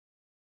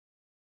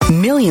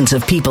Millions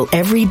of people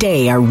every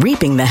day are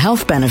reaping the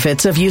health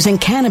benefits of using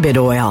cannabis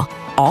oil,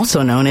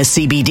 also known as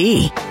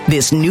CBD.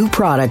 This new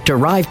product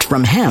derived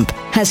from hemp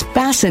has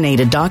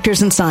fascinated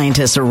doctors and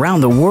scientists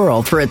around the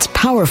world for its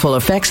powerful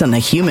effects on the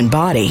human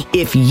body.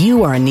 If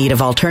you are in need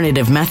of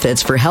alternative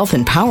methods for health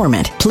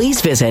empowerment, please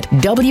visit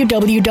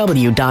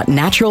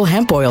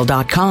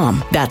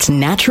www.naturalhempoil.com. That's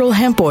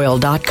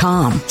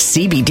naturalhempoil.com.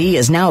 CBD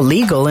is now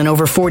legal in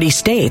over 40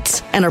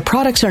 states, and our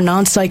products are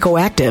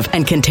non-psychoactive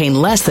and contain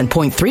less than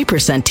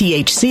 0.3%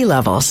 THC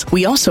levels.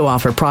 We also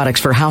offer products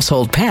for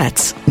household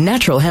pets.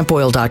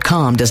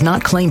 Naturalhempoil.com does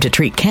not claim to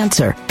treat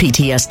cancer,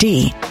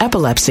 PTSD,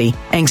 epilepsy,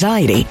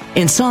 anxiety,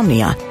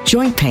 insomnia,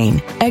 joint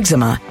pain,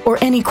 eczema, or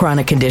any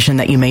chronic condition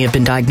that you may have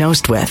been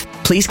diagnosed with.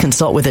 Please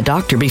consult with a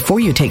doctor before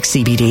you take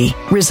CBD.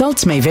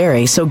 Results may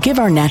vary, so give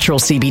our natural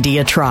CBD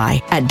a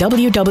try at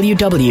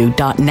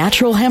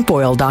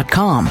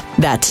www.naturalhempoil.com.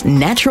 That's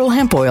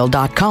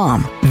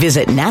naturalhempoil.com.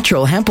 Visit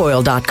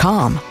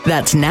naturalhempoil.com.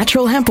 That's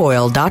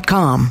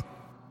naturalhempoil.com.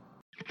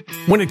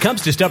 When it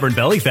comes to stubborn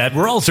belly fat,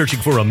 we're all searching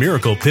for a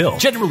miracle pill.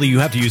 Generally, you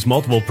have to use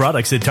multiple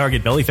products that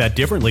target belly fat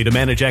differently to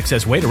manage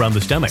excess weight around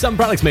the stomach. Some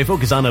products may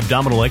focus on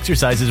abdominal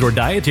exercises or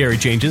dietary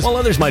changes, while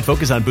others might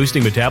focus on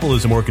boosting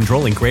metabolism or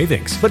controlling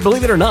cravings. But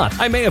believe it or not,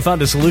 I may have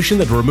found a solution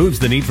that removes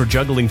the need for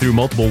juggling through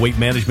multiple weight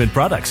management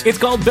products. It's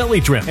called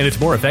Belly Trim, and it's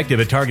more effective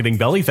at targeting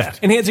belly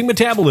fat, enhancing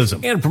metabolism,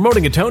 and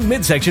promoting a toned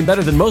midsection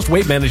better than most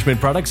weight management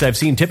products I've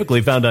seen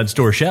typically found on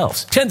store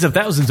shelves. Tens of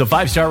thousands of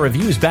 5-star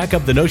reviews back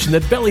up the notion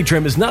that Belly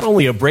Trim is not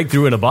only a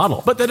breakthrough in a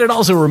bottle, but that it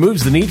also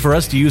removes the need for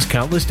us to use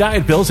countless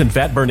diet pills and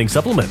fat-burning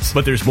supplements.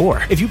 But there's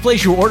more. If you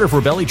place your order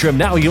for Belly Trim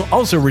now, you'll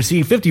also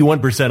receive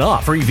 51%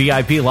 off, free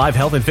VIP live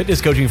health and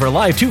fitness coaching for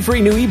life, 2 free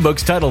new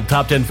ebooks titled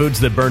Top 10 Foods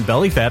That Burn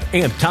Belly Fat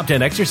and Top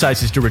 10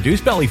 Exercises to Reduce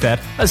Belly Fat,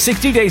 a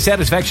 60-day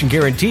satisfaction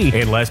guarantee,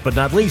 and last but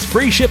not least,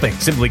 free shipping.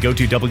 Simply go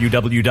to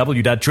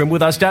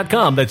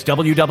www.trimwithus.com. That's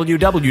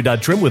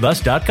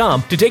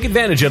www.trimwithus.com to take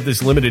advantage of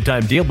this limited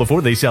time deal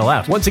before they sell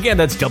out. Once again,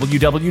 that's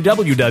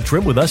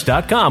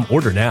www.trimwithus.com.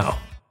 Order now.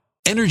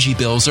 Energy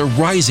bills are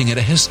rising at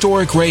a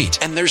historic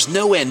rate, and there's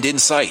no end in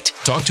sight.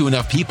 Talk to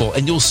enough people,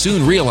 and you'll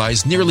soon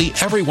realize nearly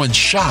everyone's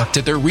shocked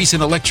at their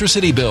recent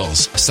electricity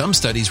bills. Some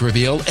studies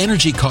reveal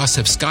energy costs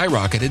have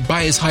skyrocketed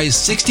by as high as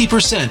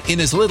 60%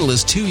 in as little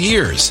as 2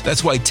 years.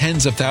 That's why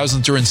tens of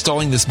thousands are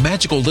installing this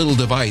magical little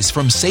device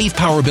from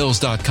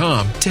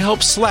SavePowerBills.com to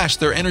help slash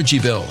their energy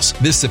bills.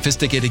 This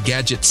sophisticated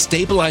gadget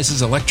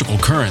stabilizes electrical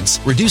currents,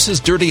 reduces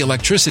dirty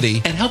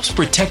electricity, and helps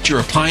protect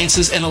your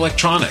appliances and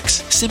electronics.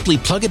 Simply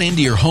plug it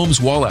into your home's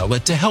wall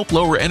outlet to help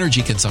lower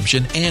energy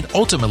consumption and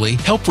ultimately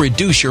help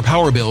reduce your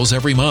power bills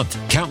every month.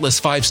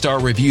 Countless 5-star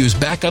reviews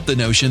back up the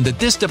notion that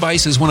this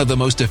device is one of the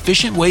most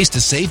efficient ways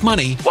to save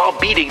money while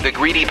beating the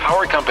greedy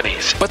power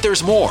companies. But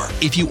there's more.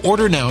 If you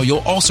order now, you'll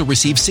also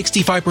receive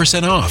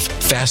 65% off,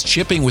 fast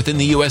shipping within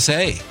the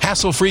USA,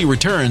 hassle-free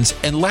returns,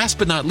 and last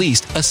but not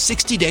least, a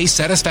 60-day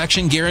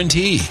satisfaction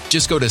guarantee.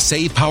 Just go to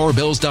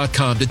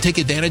SavePowerBills.com to take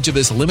advantage of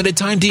this limited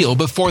time deal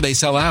before they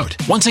sell out.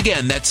 Once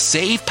again, that's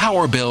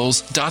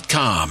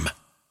SavePowerBills.com.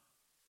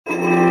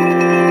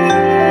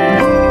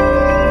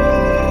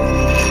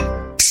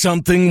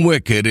 Something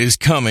wicked is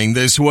coming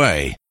this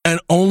way,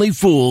 and only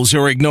fools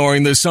are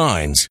ignoring the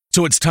signs.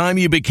 So it's time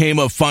you became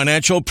a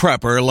financial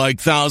prepper like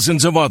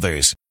thousands of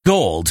others.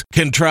 Gold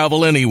can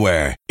travel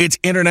anywhere. It's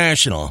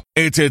international.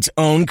 It's its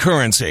own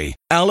currency.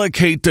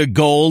 Allocate to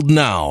gold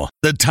now,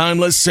 the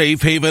timeless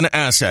safe haven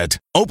asset.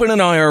 Open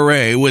an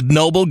IRA with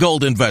Noble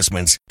Gold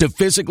Investments to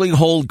physically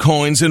hold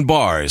coins and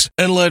bars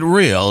and let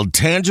real,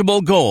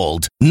 tangible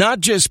gold, not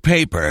just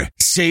paper,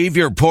 save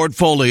your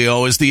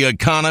portfolio as the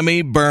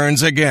economy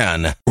burns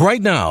again.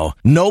 Right now,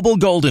 Noble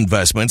Gold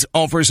Investments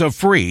offers a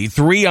free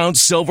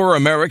 3-ounce silver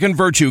American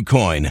Virtue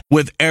coin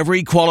with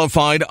every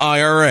qualified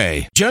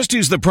IRA. Just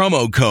use the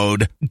promo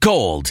code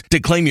GOLD to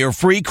claim your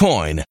free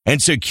coin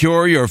and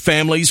secure your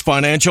family's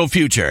financial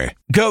future.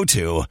 Go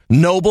to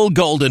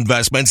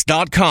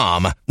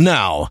noblegoldinvestments.com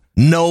now.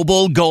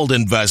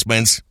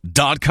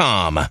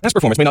 noblegoldinvestments.com. Past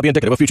performance may not be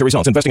indicative of future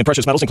results. Investing in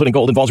precious metals, including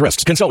gold, involves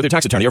risks. Consult with your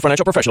tax attorney or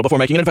financial professional before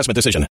making an investment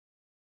decision.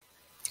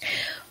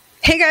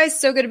 Hey guys,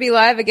 so good to be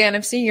live again.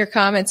 I'm seeing your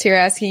comments here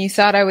asking, you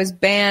thought I was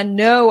banned.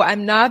 No,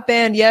 I'm not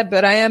banned yet,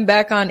 but I am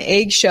back on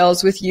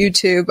eggshells with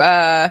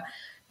YouTube.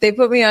 They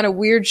put me on a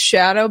weird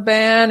shadow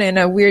ban and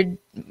a weird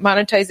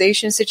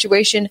monetization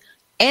situation.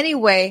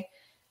 Anyway,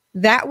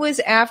 that was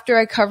after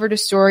I covered a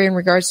story in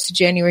regards to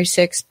January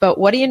 6th. But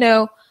what do you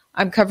know?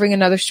 I'm covering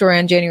another story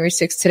on January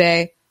 6th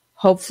today.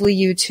 Hopefully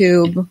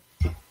YouTube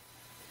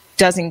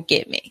doesn't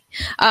get me.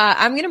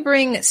 I'm going to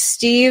bring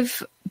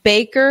Steve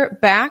Baker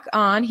back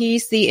on.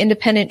 He's the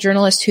independent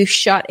journalist who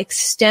shot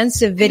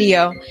extensive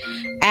video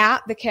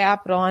at the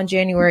Capitol on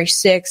January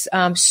 6th.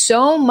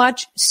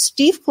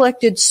 Steve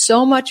collected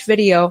so much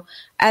video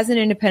as an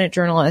independent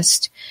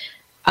journalist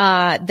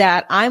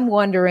that I'm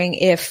wondering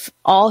if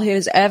all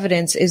his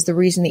evidence is the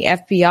reason the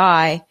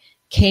FBI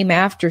came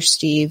after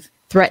Steve,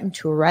 threatened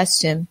to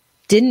arrest him,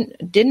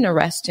 didn't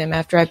arrest him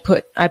after I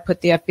put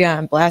the FBI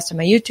on blast on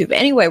my YouTube.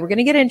 Anyway, we're going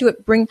to get into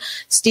it, bring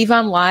Steve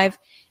on live.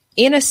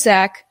 in a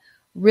sec.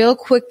 Real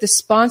quick, the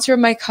sponsor of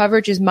my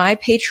coverage is My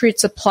Patriot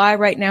Supply.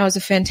 Right now is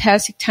a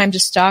fantastic time to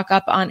stock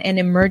up on an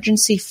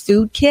emergency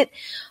food kit.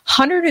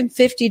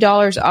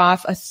 $150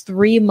 off a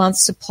 3-month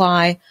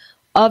supply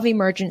of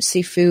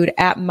emergency food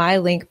at my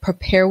link,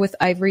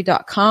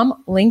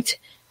 preparewithivory.com. Linked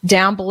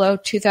down below,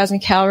 2,000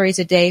 calories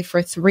a day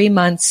for 3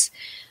 months.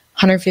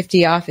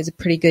 $150 off is a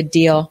pretty good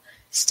deal.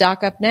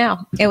 Stock up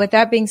now. And with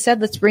that being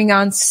said, let's bring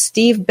on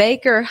Steve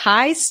Baker.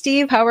 Hi,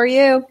 Steve. How are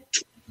you?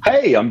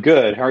 Hey, I'm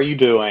good. How are you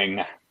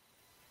doing?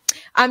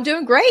 I'm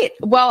doing great.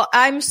 Well,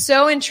 I'm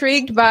so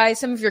intrigued by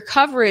some of your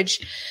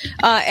coverage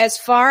as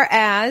far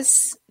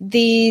as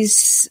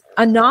these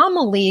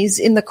anomalies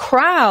in the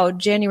crowd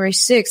January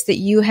 6th that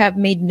you have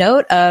made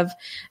note of.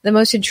 The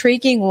most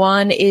intriguing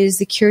one is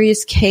the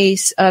curious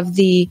case of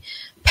the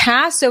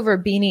Passover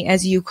beanie,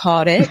 as you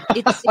called it.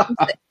 It seems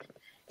that,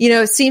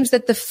 it seems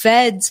that the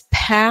feds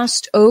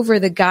passed over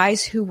the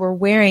guys who were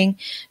wearing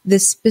the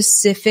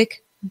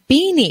specific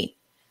beanie.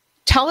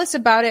 Tell us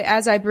about it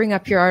as I bring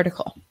up your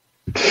article.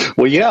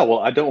 Well, yeah. Well,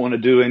 I don't want to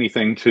do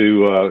anything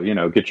to,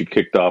 get you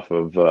kicked off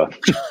of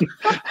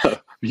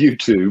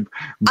YouTube.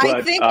 But,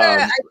 I think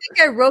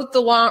I wrote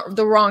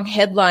the wrong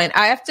headline.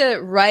 I have to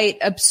write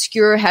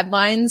obscure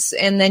headlines,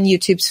 and then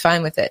YouTube's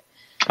fine with it.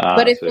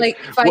 But if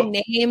I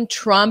name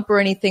Trump or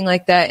anything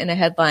like that in a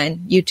headline,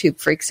 YouTube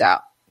freaks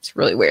out. It's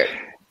really weird.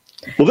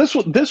 Well,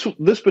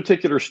 this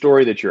particular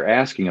story that you're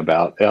asking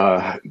about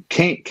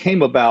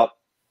came about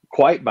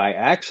quite by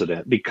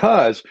accident,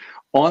 because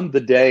on the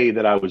day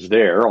that I was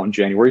there, on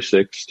January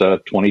 6th,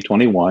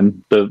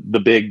 2021,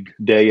 the big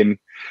day in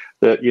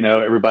that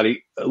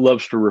everybody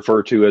loves to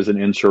refer to as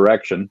an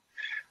insurrection,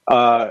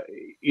 my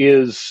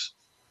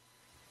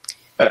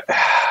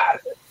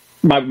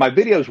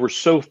videos were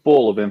so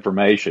full of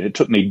information. It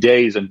took me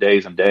days and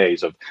days and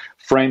days of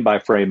frame by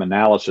frame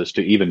analysis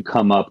to even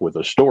come up with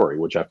a story,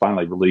 which I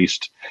finally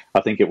released.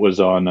 I think it was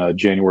on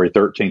January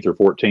 13th or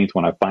 14th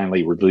when I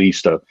finally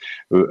released a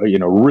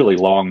really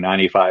long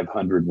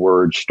 9,500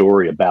 word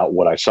story about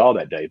what I saw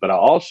that day. But I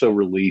also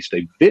released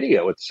a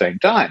video at the same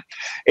time,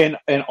 and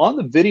on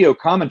the video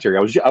commentary,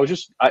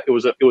 it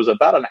was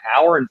about an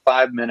hour and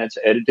 5 minutes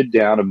edited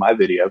down of my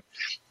video.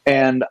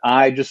 And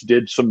I just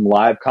did some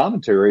live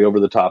commentary over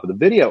the top of the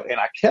video. And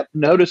I kept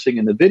noticing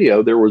in the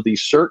video, there were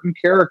these certain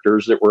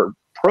characters that were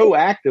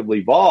proactively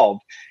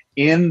involved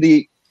in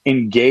the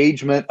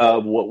engagement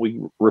of what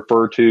we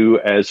refer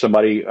to as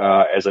somebody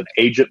as an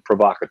agent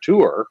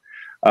provocateur,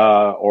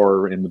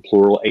 or in the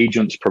plural,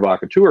 agents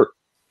provocateur.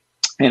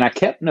 And I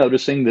kept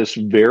noticing this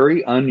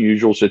very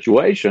unusual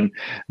situation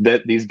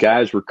that these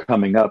guys were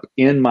coming up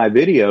in my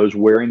videos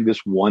wearing this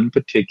one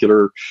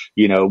particular,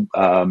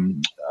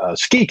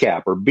 ski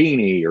cap or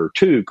beanie or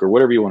toque or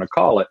whatever you want to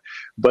call it.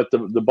 But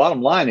the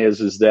bottom line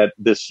is that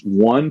this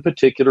one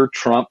particular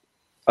Trump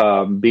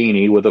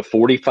beanie with a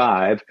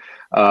 45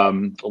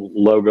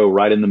 logo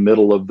right in the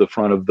middle of the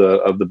front of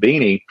the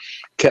beanie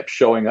kept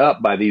showing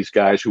up by these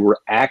guys who were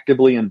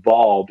actively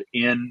involved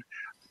in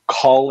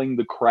calling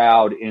the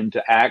crowd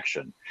into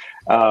action.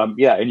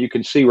 And you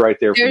can see right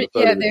there from the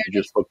photo that you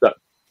just looked up.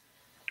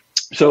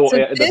 So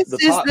this is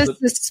the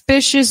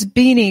suspicious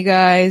beanie,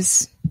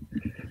 guys.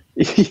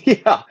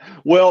 Yeah.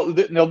 Well,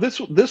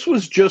 this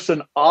was just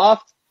an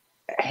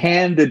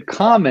offhanded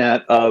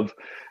comment of,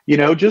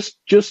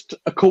 just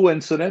a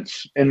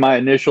coincidence in my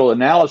initial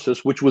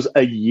analysis, which was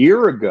a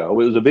year ago.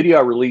 It was a video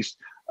I released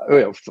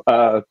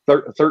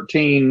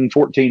 13,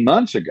 14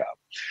 months ago.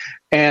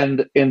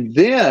 And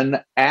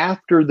then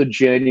after the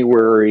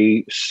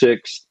January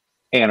 6th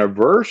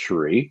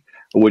anniversary,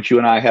 which you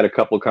and I had a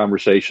couple of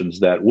conversations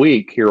that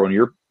week here on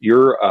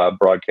your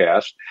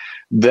broadcast,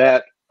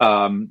 that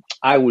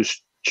I was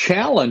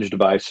challenged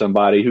by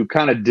somebody who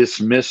kind of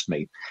dismissed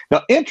me.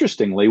 Now,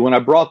 interestingly, when I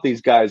brought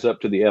these guys up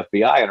to the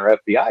FBI in our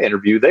FBI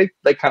interview, they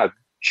kind of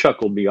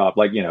chuckled me off,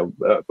 like,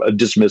 a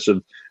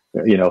dismissive,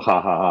 ha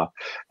ha ha.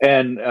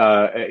 And,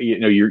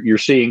 you're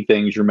seeing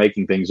things, you're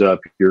making things up,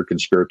 you're a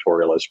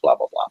conspiratorialist, blah,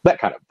 blah, blah, that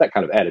kind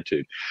of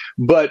attitude.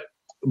 But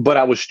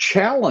I was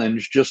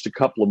challenged just a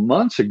couple of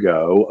months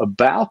ago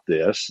about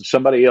this.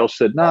 Somebody else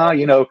said,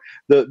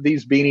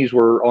 these beanies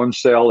were on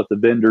sale at the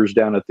vendors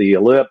down at the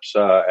Ellipse,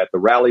 at the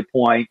Rally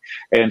Point.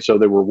 And so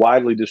they were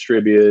widely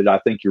distributed. I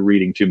think you're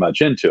reading too much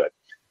into it.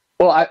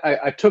 Well,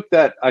 I took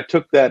that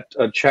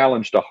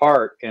challenge to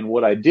heart. And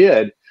what I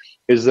did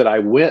is that I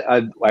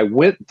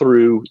went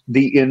through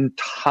the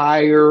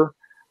entire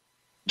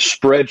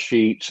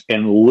spreadsheets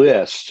and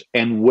lists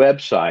and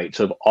websites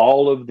of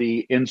all of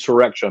the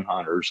insurrection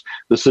hunters,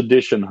 the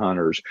sedition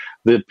hunters,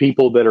 the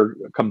people that are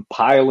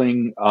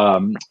compiling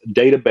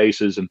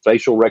databases and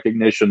facial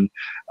recognition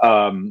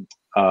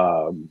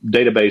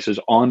databases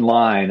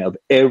online of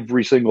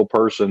every single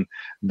person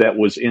that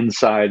was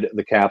inside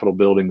the Capitol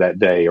building that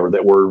day, or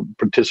that were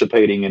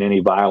participating in any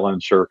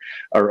violence or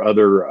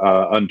other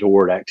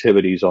untoward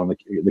activities on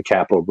the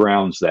Capitol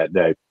grounds that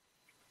day.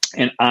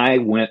 And I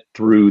went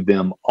through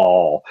them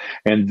all.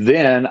 And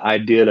then I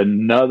did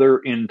another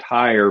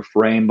entire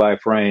frame by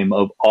frame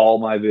of all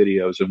my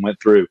videos and went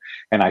through,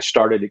 and I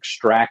started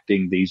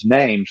extracting these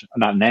names,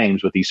 not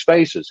names, but these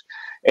faces.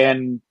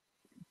 And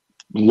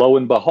lo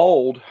and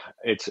behold,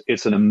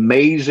 it's an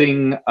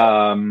amazing,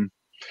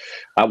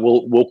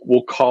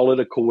 we'll call it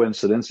a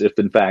coincidence, if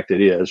in fact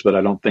it is, but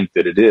I don't think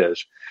that it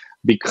is,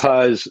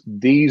 because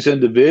these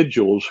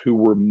individuals who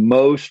were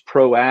most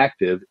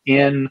proactive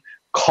in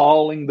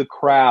calling the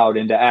crowd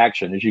into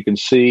action, as you can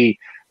see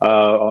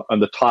on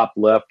the top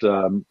left,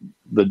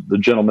 the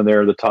gentleman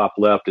there at the top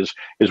left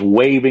is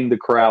waving the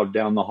crowd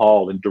down the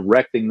hall and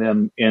directing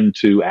them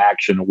into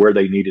action where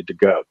they needed to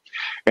go.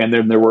 And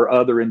then there were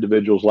other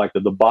individuals like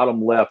the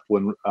bottom left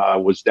one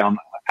was down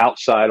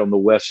outside on the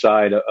west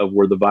side of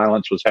where the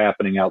violence was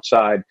happening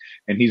outside,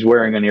 and he's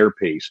wearing an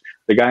earpiece.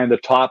 The guy in the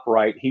top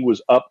right, he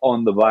was up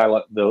on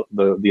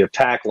the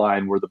attack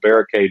line where the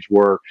barricades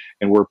were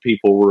and where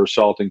people were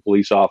assaulting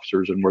police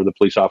officers and where the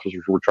police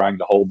officers were trying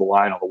to hold the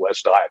line on the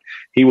west side.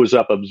 He was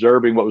up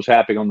observing what was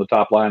happening on the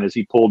top line. As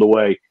he pulled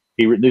away,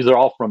 these are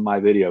all from my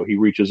video. He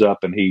reaches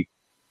up and he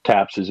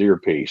taps his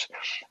earpiece.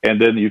 And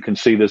then you can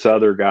see this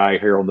other guy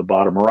here on the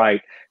bottom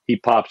right. He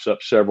pops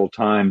up several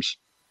times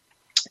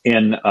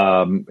in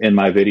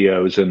my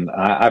videos, and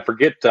I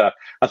forget.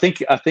 I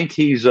think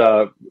he's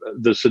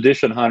the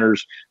Sedition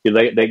Hunters.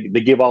 They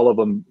give all of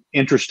them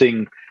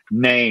interesting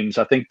names.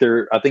 I think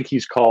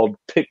he's called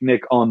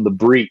Picnic on the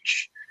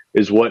Breach,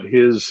 is what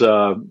his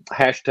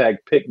hashtag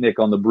Picnic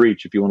on the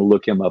Breach, if you want to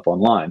look him up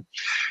online.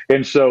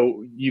 And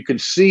so you can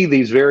see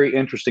these very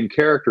interesting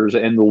characters,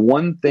 and the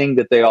one thing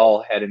that they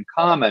all had in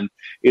common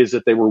is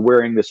that they were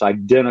wearing this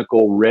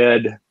identical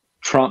red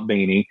Trump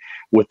beanie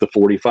with the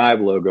 45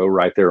 logo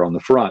right there on the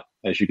front,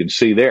 as you can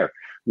see there.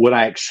 When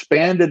I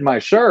expanded my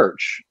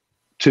search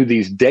to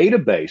these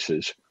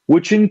databases,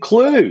 which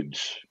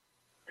includes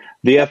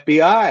the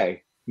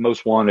FBI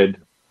Most Wanted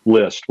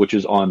list, which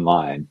is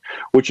online,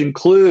 which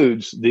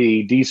includes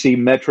the DC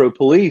Metro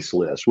Police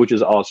list, which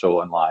is also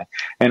online,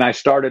 and I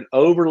started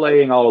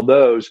overlaying all of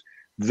those,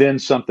 then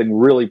something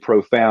really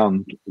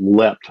profound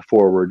leapt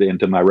forward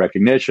into my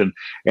recognition,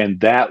 and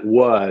that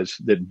was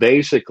that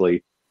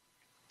basically,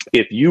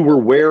 if you were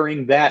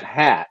wearing that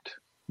hat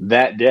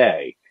that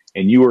day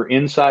and you were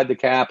inside the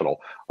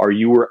Capitol, or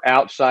you were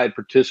outside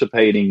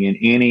participating in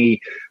any,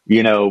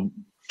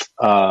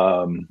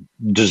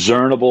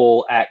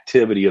 discernible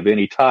activity of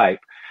any type,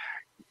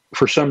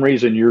 for some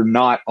reason you're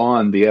not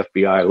on the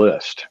FBI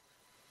list.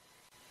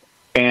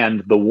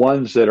 And the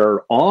ones that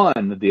are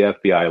on the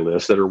FBI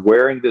list that are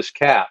wearing this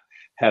cap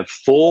have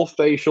full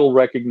facial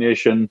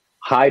recognition,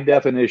 high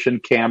definition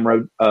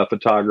camera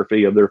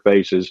photography of their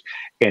faces,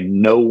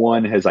 and no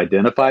one has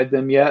identified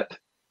them yet.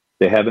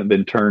 They haven't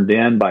been turned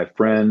in by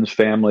friends,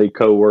 family,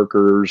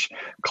 coworkers,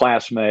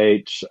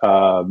 classmates,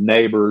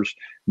 neighbors.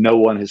 No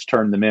one has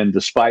turned them in,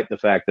 despite the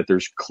fact that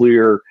there's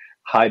clear,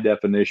 high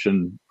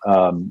definition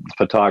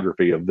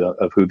photography of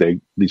who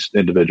these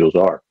individuals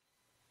are.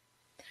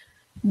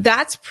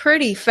 That's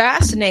pretty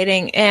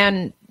fascinating,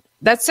 and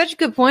that's such a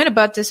good point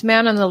about this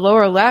man on the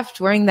lower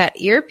left wearing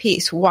that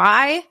earpiece.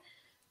 Why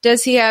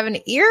does he have an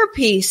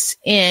earpiece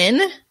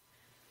in?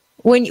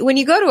 When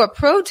you go to a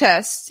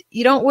protest,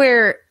 you don't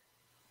wear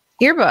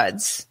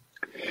earbuds.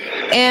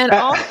 And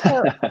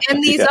also,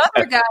 and these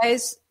other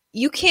guys,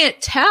 you can't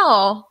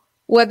tell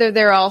whether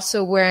they're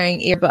also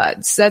wearing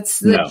earbuds. That's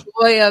the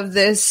joy of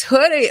this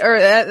hoodie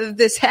or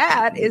this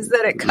hat, is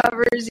that it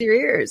covers your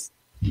ears.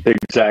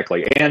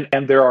 Exactly. And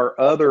there are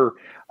other,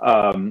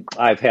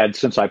 I've had,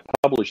 since I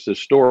published this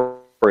story,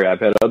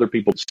 I've had other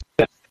people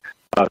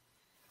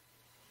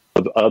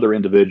of other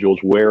individuals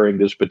wearing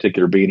this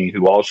particular beanie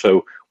who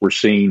also were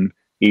seen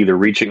either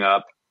reaching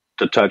up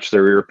to touch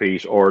their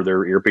earpiece, or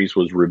their earpiece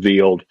was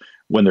revealed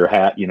when their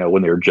hat,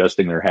 when they're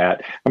adjusting their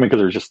hat. I mean,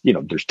 because there's just,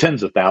 there's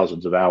tens of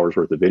thousands of hours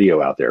worth of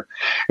video out there.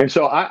 And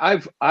so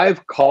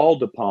I've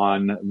called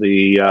upon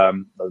the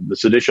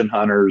Sedition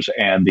Hunters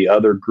and the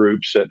other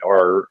groups that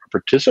are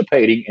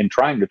participating in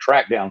trying to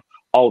track down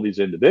all of these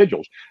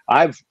individuals.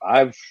 I've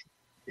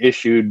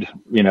issued,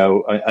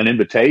 an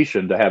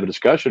invitation to have a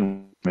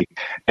discussion with me,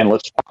 and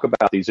let's talk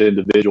about these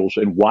individuals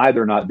and why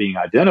they're not being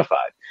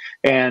identified,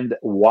 and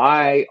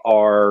why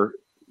are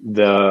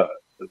the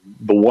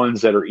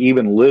ones that are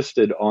even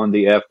listed on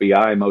the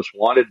FBI Most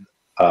Wanted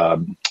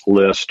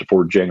list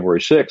for January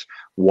 6th,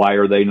 why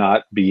are they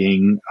not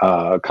being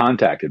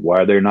contacted? Why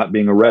are they not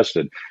being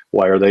arrested?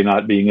 Why are they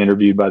not being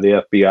interviewed by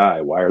the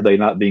FBI? Why are they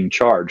not being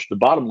charged? The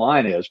bottom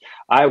line is,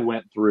 I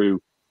went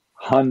through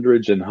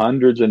hundreds and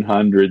hundreds and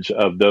hundreds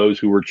of those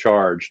who were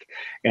charged,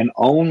 and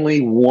only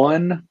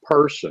one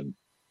person,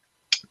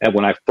 and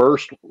when I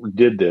first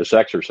did this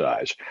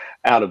exercise,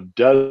 out of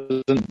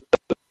dozens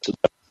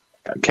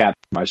captured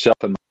myself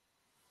and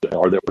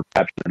or that were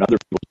captured in other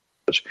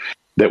people's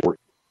that were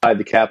inside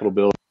the Capitol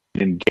building,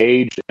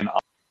 engaged in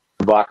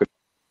provocative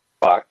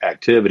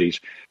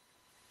activities,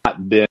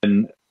 not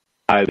been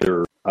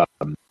either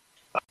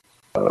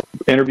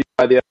interviewed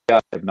by the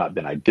FBI, have not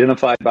been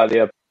identified by the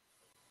FBI,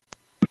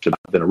 have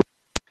not been arrested.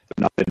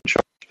 not been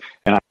charged.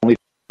 And I only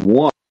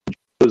one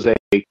was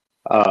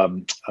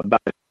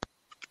about a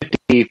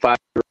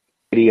 55-year-old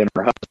lady and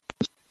her husband,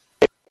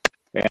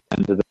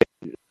 and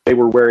they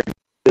were wearing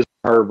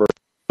her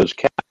versus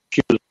cap.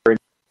 She was wearing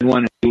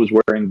one, and he was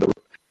wearing the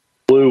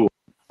blue,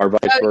 or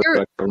vice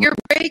versa. You're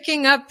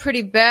breaking up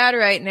pretty bad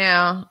right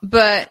now,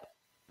 but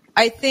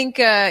I think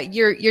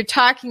you're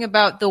talking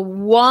about the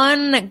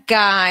one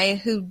guy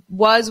who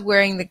was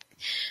wearing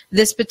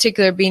this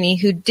particular beanie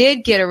who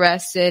did get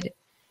arrested.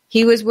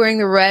 He was wearing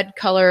the red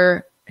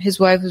color. His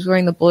wife was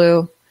wearing the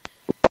blue.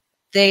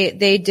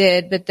 They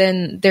did, but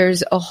then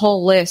there's a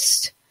whole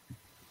list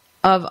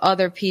of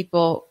other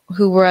people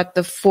who were at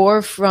the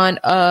forefront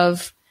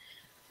of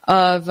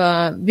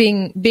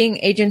being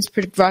agents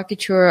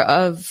provocateur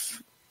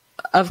of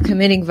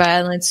committing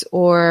violence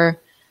or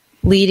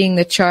leading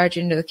the charge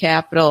into the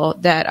Capitol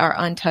that are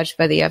untouched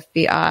by the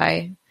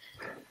FBI.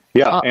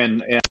 Yeah,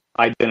 and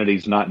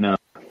identities not known.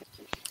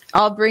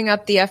 I'll bring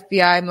up the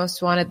FBI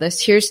most wanted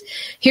list. Here's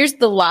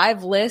the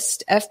live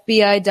list,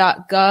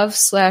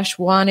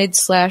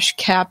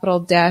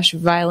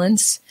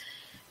 fbi.gov/wanted/capital-violence.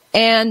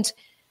 And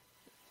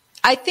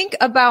I think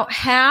about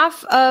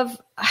half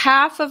of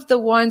the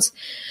ones.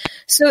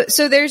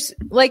 So there's,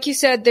 like you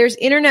said, there's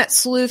internet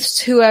sleuths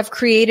who have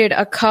created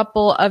a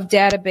couple of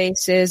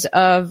databases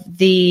of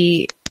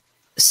the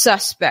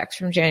suspects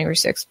from January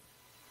 6th.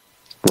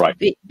 Right.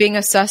 Being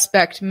a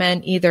suspect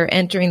meant either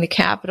entering the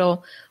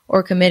Capitol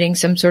or committing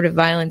some sort of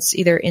violence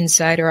either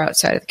inside or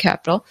outside of the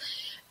Capitol.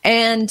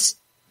 And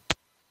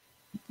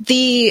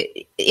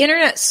the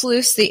internet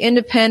sleuths, the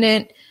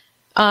independent,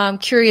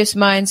 curious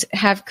minds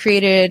have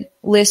created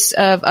lists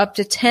of up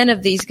to 10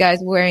 of these guys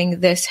wearing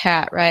this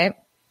hat, right?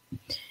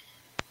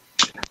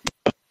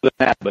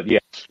 But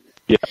yes.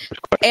 Yeah.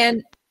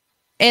 And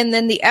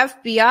then the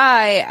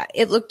FBI,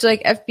 it looked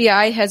like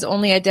FBI has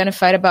only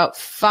identified about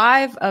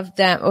 5 of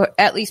them, or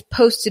at least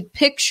posted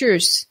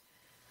pictures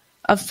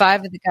of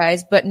 5 of the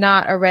guys, but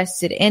not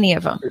arrested any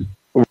of them.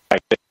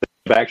 Right.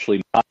 They've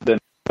actually not been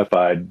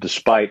identified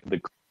despite their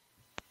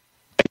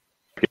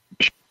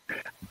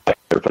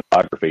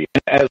photography.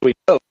 As we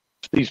know,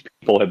 these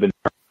people have been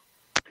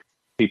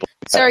people.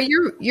 Sorry,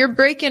 you're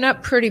breaking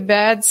up pretty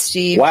bad,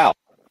 Steve. Wow.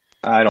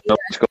 I don't know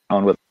what's going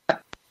on with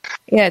that.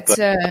 Yeah, it's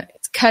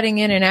cutting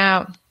in and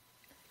out.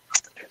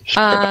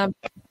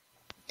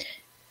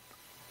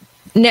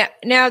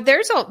 Now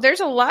there's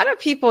a lot of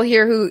people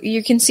here who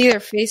you can see their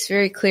face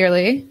very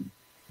clearly,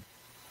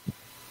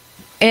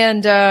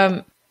 and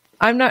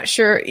I'm not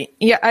sure.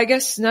 Yeah, I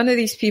guess none of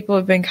these people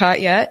have been caught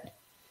yet.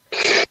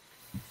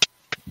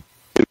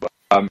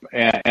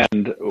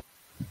 And a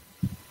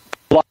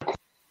lot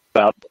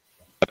about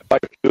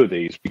quite a few of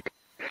these because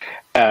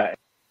as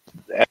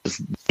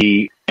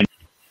the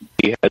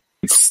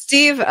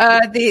Steve,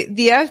 the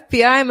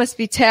FBI must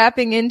be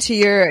tapping into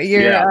your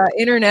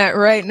internet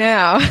right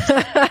now.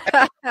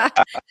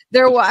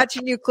 They're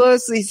watching you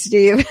closely,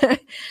 Steve.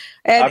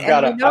 I've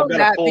got a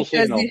full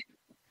signal.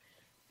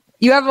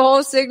 You have a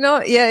whole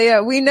signal? Yeah.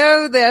 We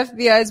know the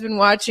FBI has been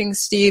watching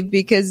Steve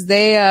because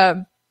they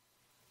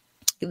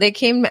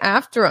came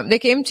after him. They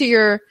came to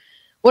your.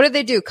 What did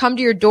they do? Come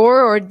to your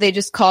door, or they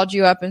just called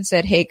you up and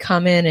said, "Hey,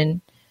 come in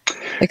and."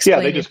 Explain.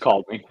 Yeah, they just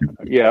called me.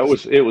 Yeah, it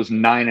was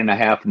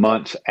 9.5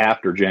 months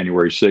after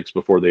January 6th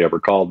before they ever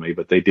called me,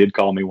 but they did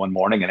call me one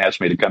morning and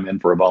asked me to come in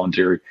for a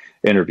voluntary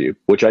interview,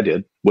 which I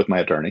did with my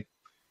attorney.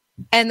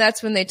 And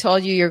that's when they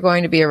told you you're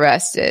going to be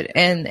arrested.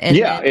 And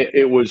yeah,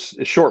 it was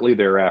shortly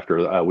thereafter.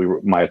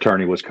 My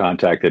attorney was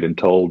contacted and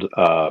told.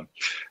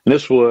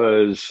 This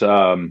was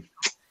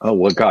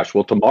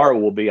tomorrow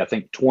will be, I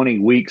think, 20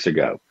 weeks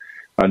ago,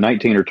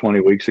 19 or 20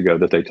 weeks ago,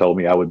 that they told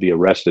me I would be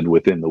arrested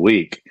within the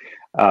week.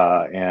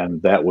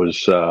 And that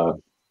was, 3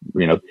 or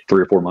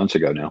 4 months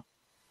ago now.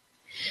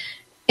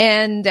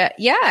 And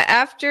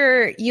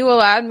after you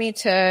allowed me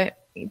to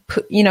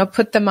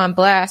put them on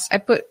blast, I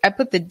put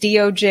the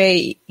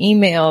DOJ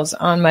emails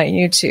on my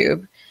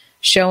YouTube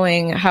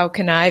showing how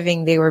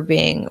conniving they were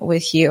being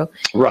with you.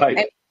 Right.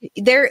 And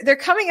they're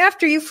coming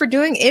after you for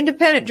doing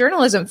independent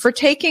journalism, for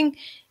taking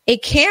a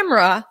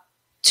camera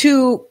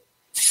to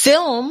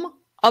film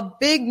a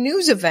big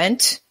news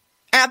event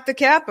at the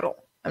Capitol.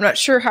 I'm not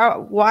sure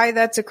why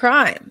that's a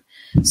crime.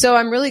 So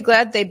I'm really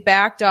glad they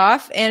backed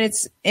off, and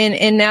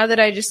and now that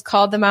I just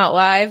called them out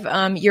live,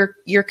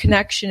 your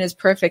connection is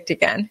perfect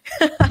again.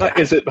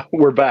 Is it?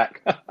 We're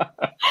back.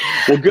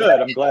 Well,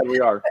 good. I'm glad we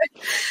are.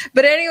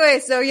 But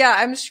anyway, so yeah,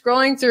 I'm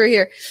scrolling through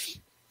here.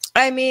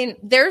 I mean,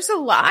 there's a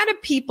lot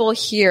of people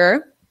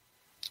here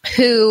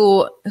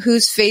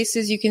whose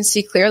faces you can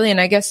see clearly, and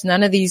I guess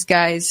none of these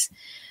guys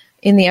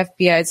in the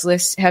FBI's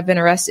list have been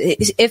arrested.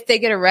 If they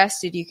get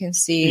arrested, you can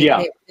see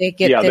they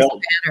get this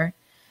banner.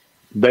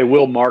 They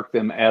will mark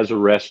them as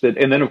arrested.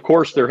 And then, of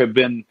course, there have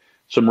been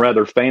some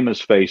rather famous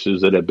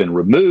faces that have been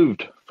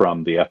removed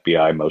from the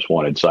FBI Most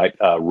Wanted site,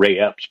 Ray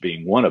Epps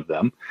being one of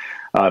them,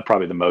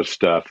 probably the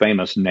most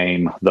famous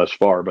name thus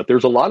far. But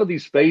there's a lot of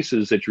these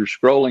faces that you're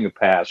scrolling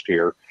past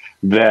here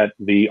that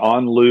the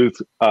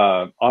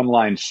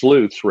online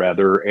sleuths,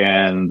 rather,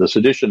 and the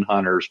sedition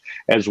hunters,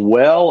 as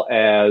well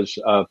as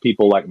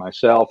people like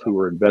myself who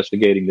are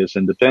investigating this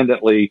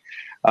independently,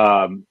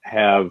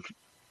 have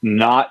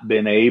not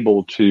been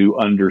able to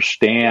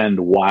understand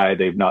why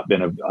they've not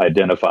been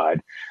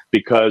identified,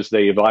 because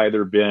they've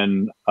either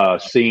been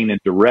seen in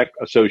direct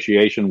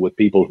association with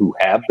people who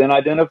have been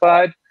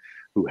identified,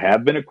 who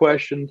have been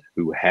questioned,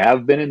 who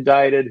have been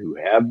indicted, who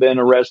have been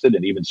arrested,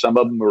 and even some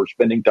of them are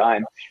spending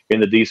time in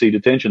the D.C.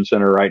 detention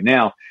center right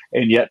now.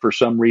 And yet, for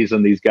some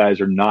reason, these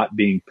guys are not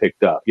being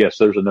picked up. Yes,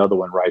 there's another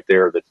one right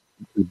there that's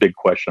a big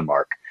question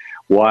mark.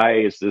 Why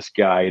is this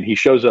guy? And he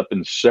shows up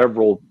in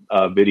several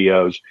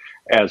videos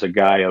as a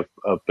guy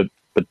of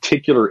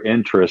particular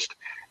interest.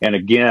 And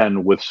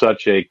again, with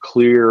such a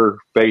clear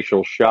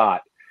facial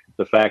shot,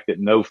 the fact that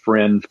no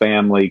friend,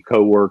 family,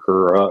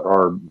 coworker,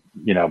 or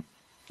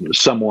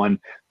someone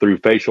through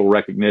facial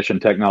recognition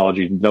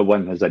technology, no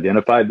one has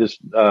identified this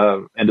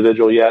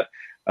individual yet,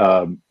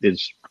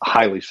 is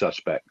highly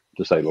suspect,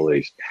 to say the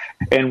least.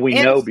 And we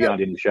know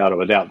beyond any shadow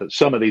of a doubt that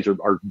some of these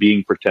are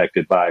being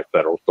protected by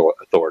federal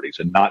authorities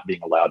and not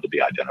being allowed to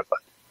be identified.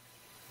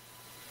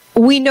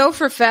 We know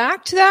for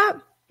fact that?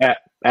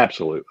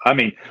 Absolutely. I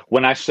mean,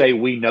 when I say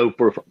we know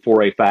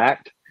for a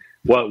fact,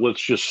 well,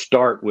 let's just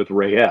start with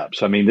Ray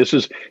Epps. I mean,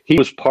 he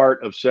was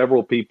part of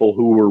several people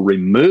who were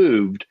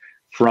removed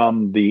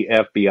from the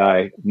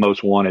FBI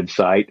Most Wanted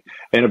site.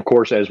 And of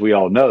course, as we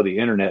all know, the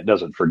internet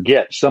doesn't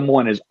forget.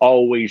 Someone is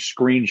always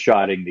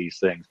screenshotting these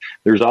things.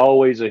 There's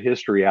always a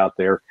history out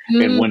there.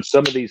 Mm-hmm. And when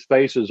some of these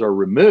faces are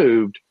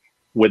removed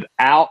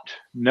without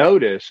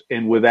notice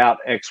and without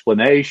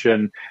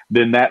explanation,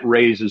 then that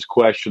raises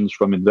questions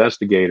from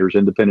investigators,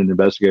 independent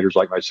investigators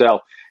like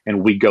myself,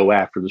 and we go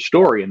after the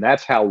story. And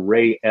that's how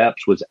Ray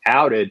Epps was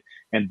outed.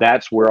 And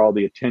that's where all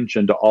the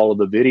attention to all of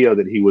the video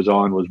that he was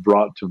on was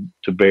brought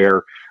to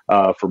bear,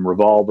 from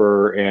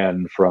Revolver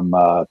and from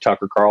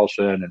Tucker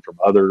Carlson and from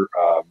other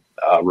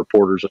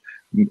reporters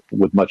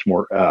with much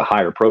more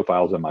higher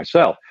profiles than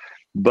myself.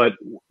 But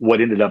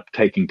what ended up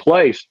taking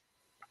place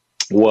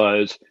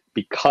was,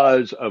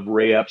 because of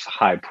Ray Epps'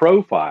 high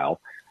profile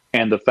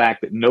and the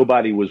fact that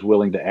nobody was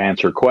willing to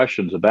answer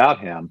questions about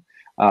him,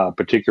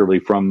 particularly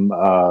from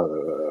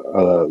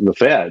the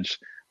feds,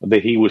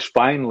 that he was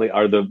finally,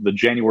 or the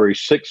January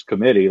 6th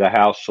committee, the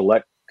House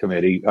Select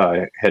Committee,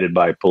 headed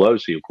by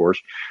Pelosi, of course,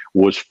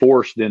 was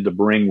forced then to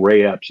bring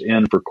Ray Epps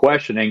in for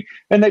questioning.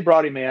 And they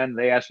brought him in.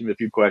 They asked him a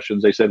few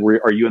questions. They said,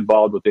 "Are you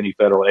involved with any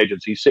federal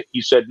agency?"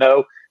 He said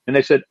no. And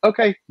they said,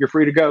 "Okay, you're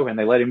free to go." And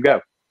they let him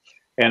go.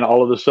 And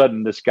all of a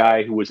sudden, this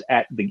guy who was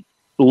at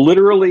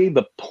literally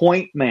the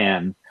point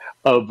man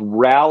of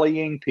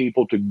rallying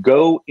people to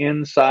go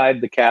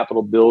inside the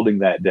Capitol building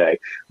that day,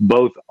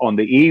 both on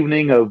the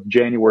evening of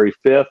January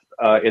 5th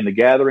in the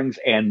gatherings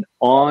and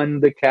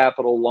on the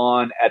Capitol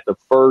lawn at the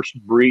first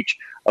breach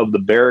of the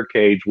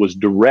barricades, was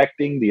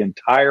directing the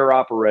entire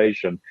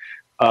operation.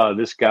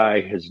 This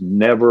guy has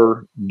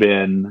never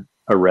been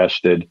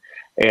arrested,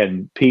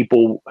 and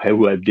people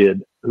who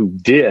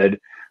did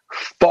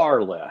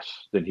far less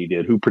than he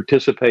did, who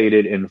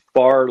participated in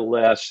far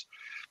less,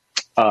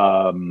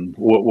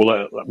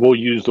 we'll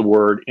use the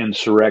word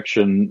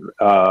insurrection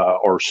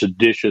or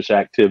seditious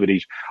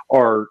activities,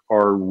 are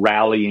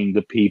rallying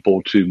the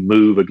people to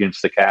move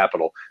against the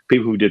Capitol.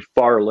 People who did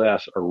far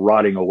less are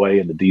rotting away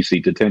in the D.C.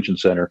 detention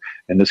center,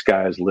 and this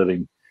guy is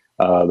living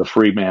the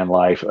free man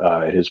life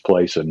at his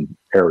place in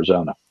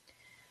Arizona.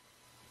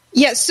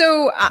 Yeah,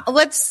 so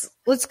let's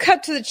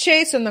cut to the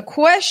chase on the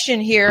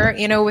question here,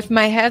 with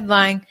my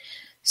headline,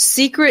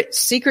 secret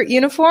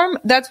uniform.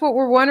 That's what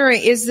we're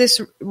wondering. Is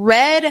this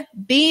red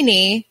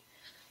beanie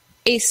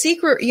a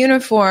secret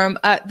uniform?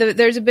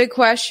 There's a big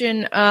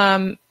question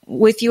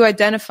with you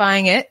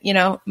identifying it.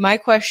 My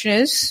question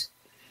is,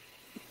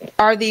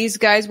 are these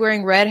guys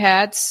wearing red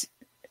hats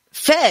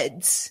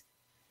feds?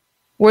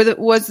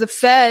 Was the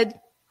Fed,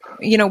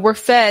 were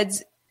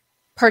feds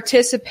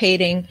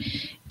participating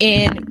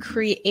in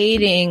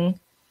creating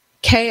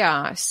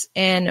chaos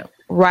and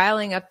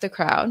riling up the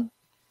crowd?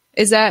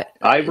 Is that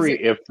Ivory?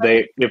 If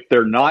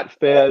they're not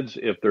feds,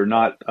 if they're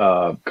not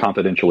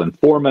confidential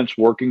informants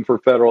working for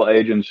federal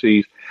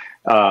agencies,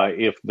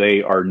 if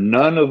they are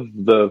none of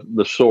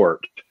the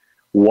sort,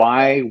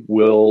 why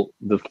will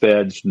the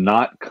feds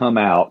not come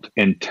out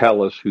and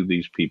tell us who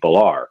these people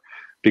are?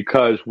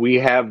 Because we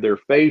have their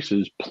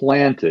faces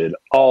planted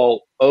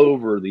all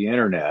over the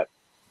internet.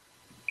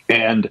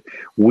 And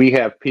we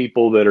have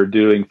people that are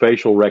doing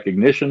facial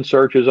recognition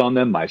searches on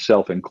them,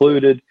 myself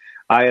included.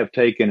 I have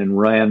taken and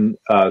ran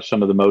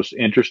some of the most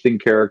interesting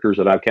characters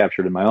that I've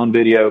captured in my own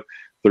video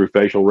through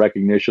facial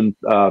recognition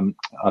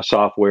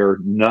software.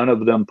 None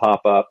of them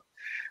pop up.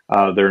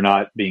 They're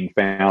not being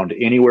found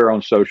anywhere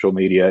on social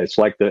media. It's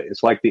like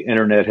the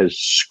internet has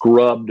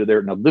scrubbed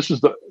their. Now, this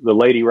is the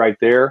lady right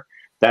there.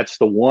 That's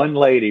the one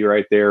lady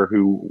right there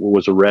who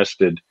was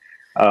arrested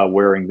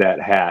wearing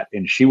that hat,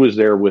 and she was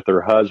there with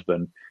her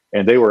husband,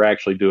 and they were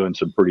actually doing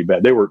some pretty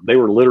bad. They were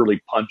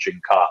literally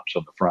punching cops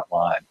on the front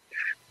line,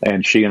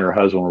 and she and her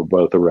husband were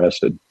both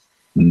arrested.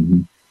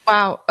 Mm-hmm.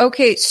 Wow.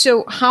 Okay,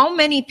 so how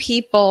many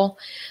people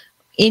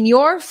in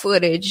your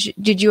footage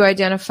did you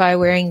identify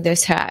wearing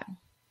this hat?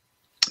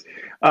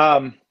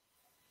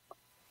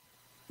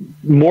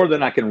 More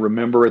than I can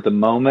remember at the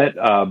moment,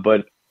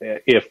 but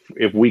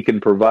if we can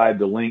provide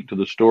the link to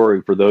the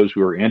story for those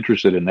who are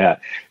interested in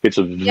that, it's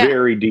a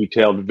very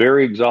detailed,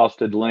 very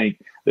exhaustive link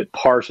that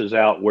parses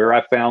out where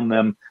I found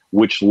them,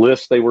 which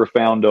list they were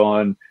found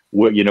on,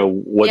 what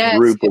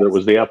group, whether it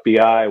was the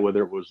FBI,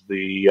 whether it was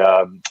the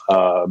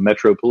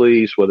Metro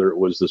Police, whether it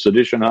was the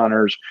sedition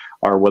hunters,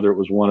 or whether it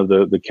was one of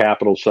the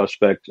capital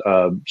suspect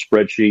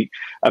spreadsheet.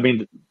 I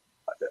mean,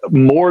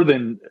 more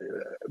than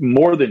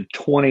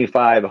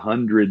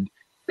 2,500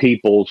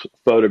 people's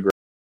photographs.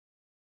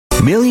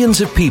 Millions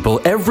of people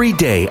every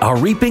day are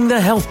reaping the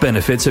health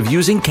benefits of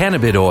using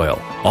cannabis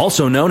oil,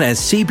 also known as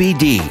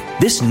CBD.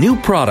 This new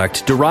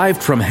product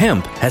derived from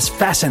hemp has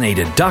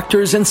fascinated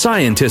doctors and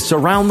scientists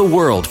around the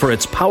world for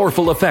its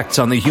powerful effects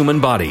on the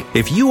human body.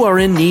 If you are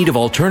in need of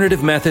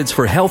alternative methods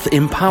for health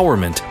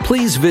empowerment,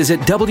 please visit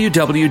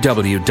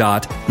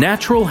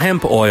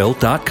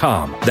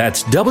www.naturalhempoil.com.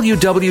 That's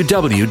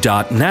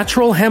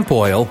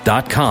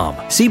www.naturalhempoil.com.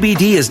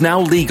 CBD is now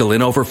legal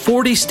in over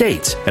 40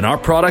 states, and our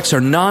products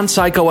are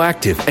non-psychoactive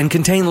and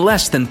contain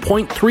less than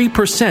 0.3%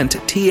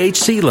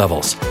 THC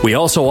levels. We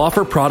also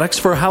offer products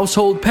for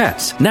household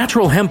pets.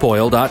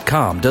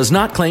 NaturalHempOil.com does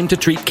not claim to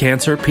treat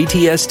cancer,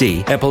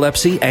 PTSD,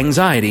 epilepsy,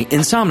 anxiety,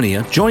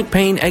 insomnia, joint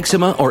pain,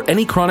 eczema, or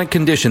any chronic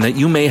condition that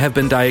you may have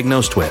been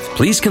diagnosed with.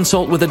 Please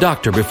consult with a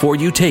doctor before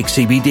you take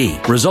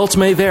CBD. Results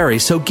may vary,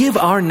 so give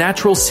our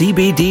natural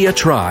CBD a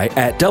try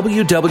at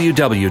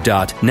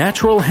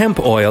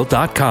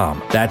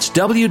www.naturalhempoil.com. That's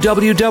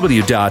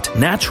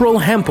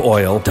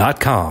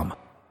www.naturalhempoil.com.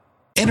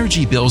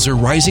 Energy bills are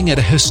rising at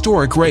a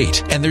historic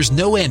rate, and there's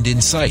no end in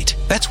sight.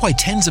 That's why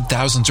tens of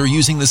thousands are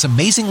using this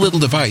amazing little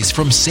device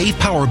from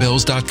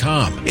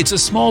SavePowerBills.com. It's a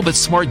small but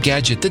smart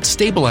gadget that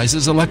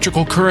stabilizes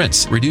electrical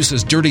currents,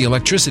 reduces dirty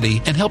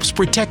electricity, and helps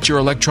protect your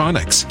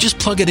electronics. Just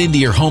plug it into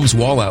your home's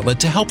wall outlet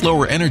to help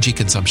lower energy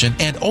consumption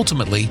and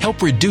ultimately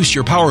help reduce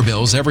your power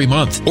bills every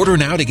month. Order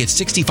now to get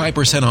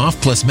 65%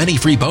 off plus many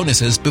free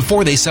bonuses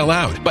before they sell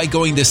out by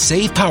going to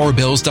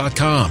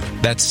SavePowerBills.com.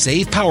 That's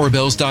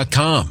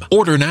SavePowerBills.com.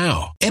 Order now.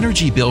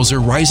 Energy bills are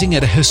rising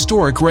at a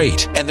historic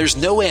rate, and there's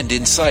no end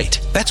in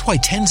sight. That's why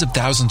tens of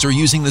thousands are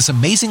using this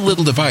amazing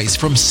little device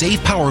from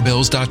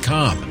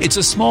SavePowerBills.com. It's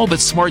a small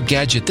but smart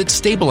gadget that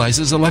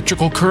stabilizes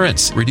electrical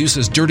currents,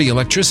 reduces dirty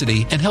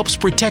electricity, and helps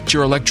protect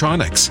your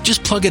electronics.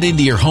 Just plug it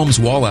into your home's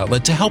wall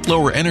outlet to help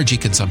lower energy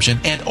consumption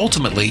and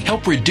ultimately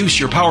help reduce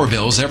your power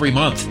bills every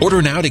month.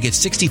 Order now to get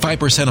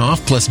 65%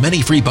 off plus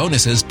many free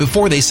bonuses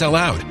before they sell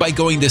out by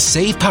going to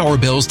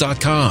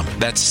SavePowerBills.com.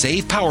 That's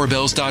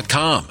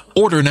SavePowerBills.com.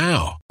 Order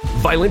now.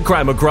 Violent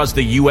crime across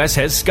the U.S.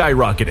 has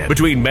skyrocketed.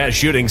 Between mass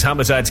shootings,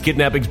 homicides,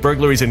 kidnappings,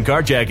 burglaries, and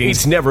carjackings,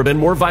 it's never been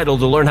more vital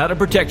to learn how to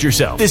protect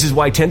yourself. This is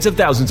why tens of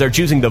thousands are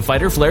choosing the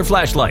Fighter Flare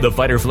flashlight. The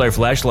Fighter Flare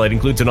flashlight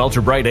includes an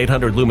ultra-bright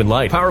 800 lumen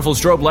light, powerful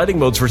strobe lighting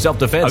modes for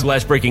self-defense, a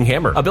glass-breaking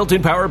hammer, a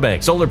built-in power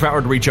bank,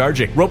 solar-powered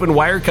recharging, rope and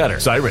wire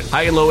cutter, siren,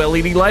 high and low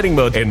LED lighting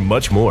mode, and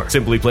much more.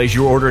 Simply place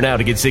your order now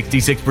to get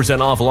 66%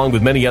 off along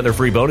with many other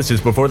free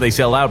bonuses before they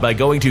sell out by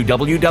going to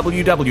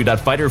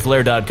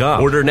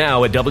www.fighterflare.com. Order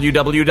now at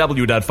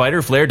www.fighterflare.com.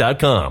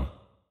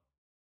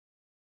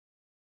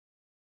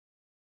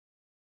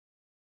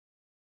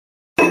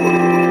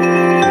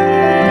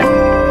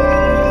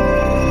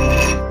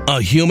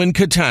 A human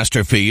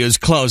catastrophe is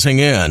closing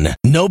in.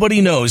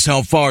 Nobody knows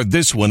how far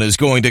this one is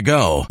going to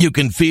go. You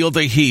can feel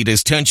the heat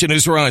as tension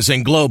is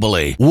rising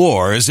globally.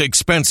 War is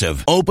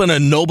expensive. Open a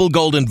Noble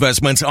Gold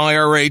Investments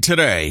IRA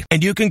today,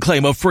 and you can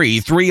claim a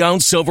free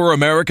 3-ounce silver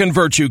American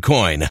Virtue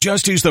coin.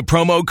 Just use the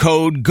promo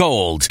code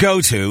GOLD.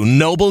 Go to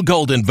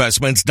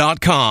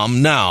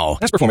noblegoldinvestments.com now.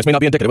 Past performance may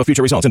not be indicative of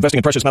future results. Investing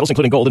in precious metals,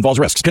 including gold, involves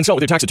risks. Consult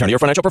with your tax attorney or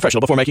financial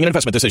professional before making an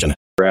investment decision.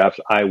 Perhaps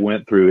I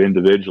went through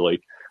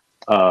individually.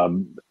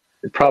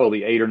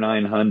 Probably 800 or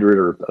 900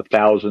 or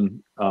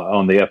 1,000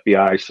 on the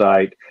FBI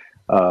site.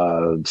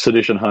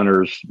 Sedition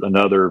hunters,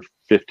 another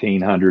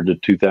 1,500 to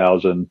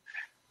 2,000,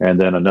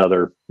 and then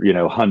another,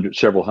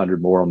 several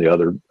hundred more on the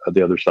other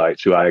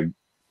sites who I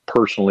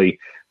personally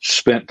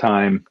spent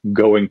time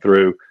going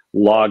through,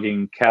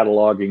 logging,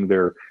 cataloging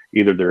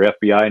either their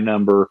FBI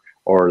number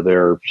or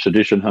their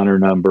sedition hunter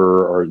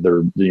number or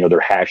their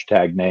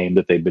hashtag name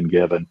that they've been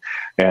given,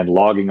 and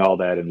logging all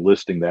that and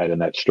listing that in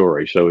that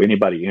story. So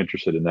anybody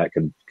interested in that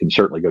can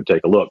certainly go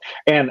take a look.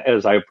 And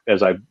as I've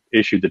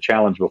issued the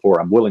challenge before,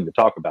 I'm willing to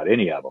talk about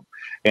any of them,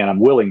 and I'm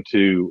willing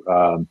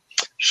to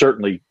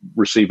certainly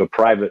receive a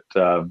private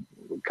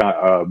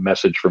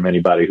message from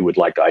anybody who would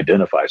like to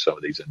identify some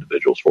of these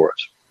individuals for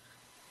us.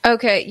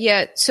 Okay,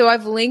 yeah. So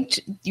I've linked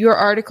your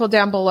article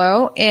down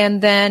below,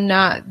 and then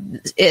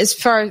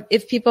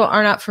if people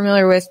are not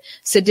familiar with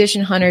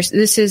Sedition Hunters,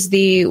 this is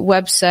the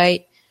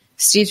website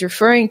Steve's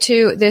referring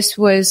to. This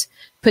was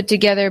put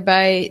together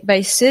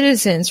by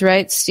citizens,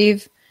 right,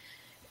 Steve?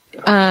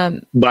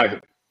 By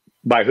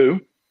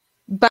who?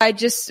 By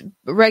just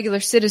regular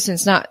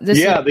citizens, not this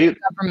is a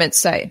government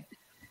site.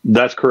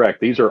 That's correct.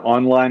 These are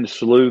online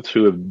sleuths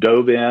who have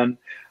dove in.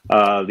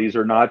 These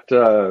are not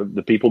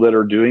the people that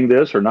are doing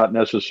this are not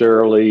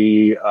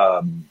necessarily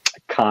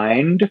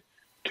kind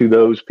to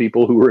those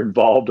people who were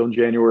involved on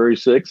January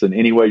 6th in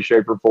any way,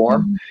 shape, or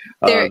form.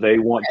 They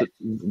want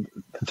to.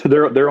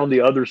 They're on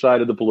the other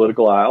side of the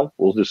political aisle.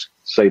 We'll just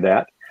say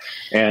that,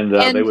 and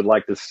they would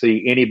like to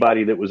see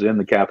anybody that was in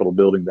the Capitol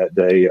building that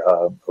day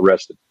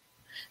arrested.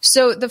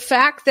 So the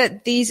fact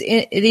that these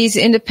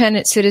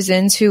independent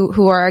citizens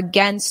who are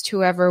against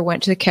whoever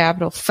went to the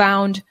Capitol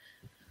found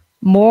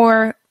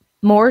more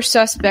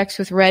suspects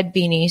with red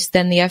beanies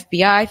than the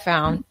FBI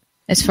found,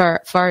 as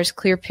far as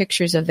clear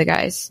pictures of the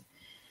guys.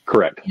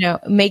 Correct.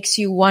 Makes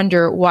you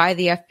wonder why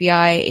the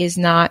FBI is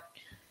not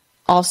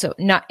also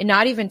not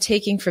even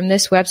taking from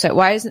this website.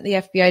 Why isn't the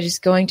FBI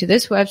just going to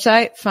this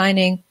website,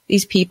 finding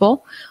these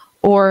people?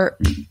 Or,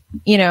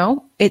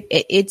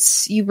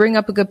 it's you bring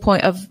up a good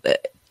point of.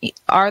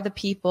 Are the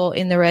people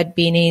in the red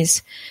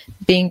beanies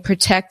being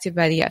protected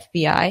by the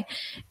FBI?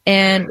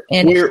 And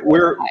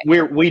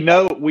we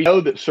know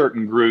that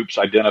certain groups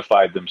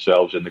identified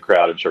themselves in the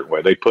crowd in a certain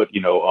way. They put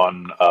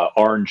on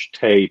orange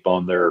tape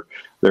on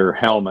their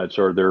helmets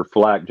or their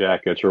flak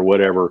jackets or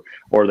whatever,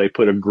 or they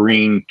put a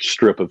green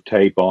strip of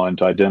tape on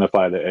to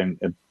identify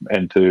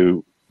and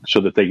to so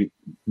that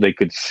they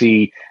could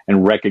see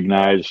and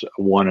recognize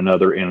one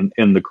another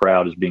in the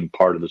crowd as being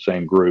part of the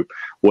same group,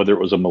 whether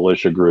it was a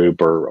militia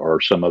group or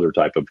some other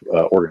type of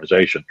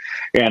organization.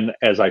 And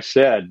as I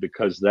said,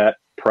 because that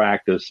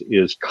practice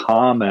is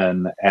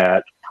common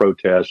at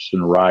protests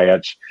and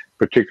riots,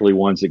 particularly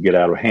ones that get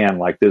out of hand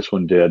like this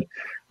one did,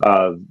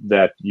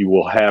 that you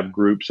will have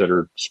groups that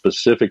are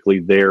specifically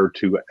there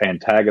to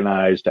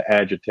antagonize, to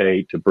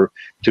agitate,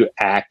 to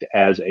act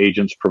as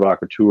agents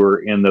provocateur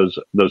in those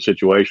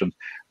situations.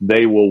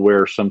 They will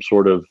wear some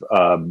sort of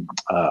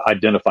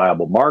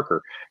identifiable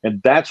marker.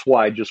 And that's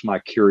why just my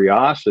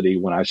curiosity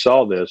when I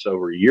saw this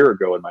over a year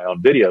ago in my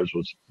own videos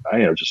was,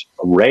 just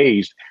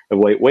raised.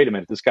 Wait a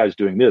minute, this guy's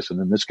doing this, and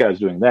then this guy's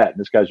doing that, and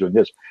this guy's doing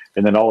this.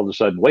 And then all of a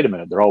sudden, wait a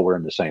minute, they're all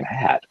wearing the same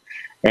hat.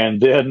 And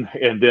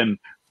then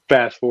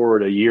fast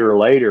forward a year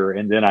later,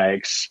 and then I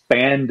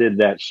expanded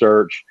that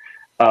search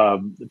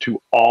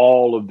to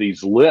all of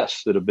these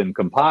lists that have been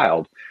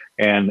compiled,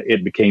 and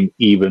it became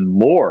even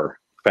more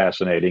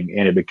fascinating,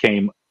 and it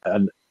became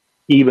an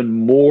even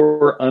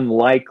more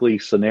unlikely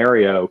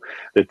scenario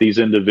that these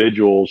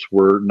individuals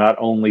were not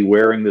only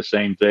wearing the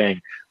same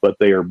thing, but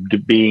they are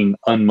being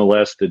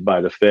unmolested by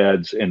the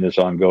feds in this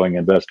ongoing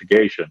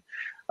investigation.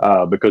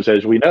 Because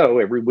as we know,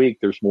 every week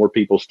there's more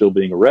people still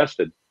being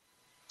arrested.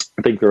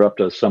 I think they're up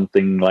to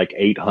something like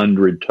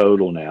 800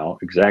 total now,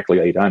 exactly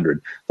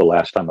 800, the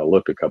last time I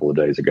looked a couple of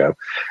days ago.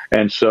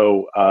 And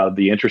so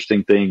the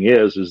interesting thing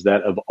is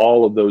that of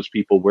all of those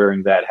people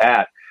wearing that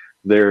hat,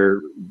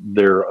 they're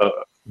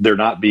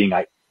not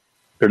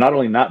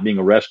only not being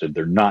arrested,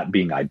 they're not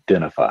being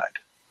identified.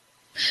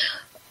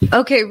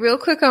 Okay, real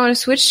quick, I want to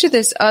switch to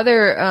this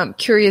other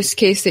curious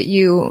case that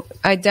you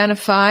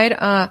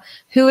identified.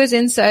 Who is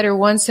Insider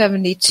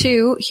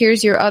 172?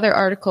 Here's your other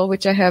article,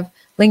 which I have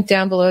linked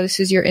down below. This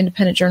is your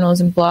independent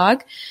journalism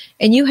blog.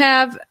 And you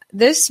have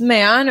this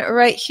man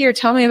right here.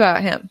 Tell me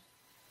about him.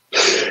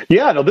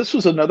 Yeah, no, this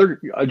was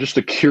another, just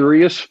a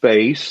curious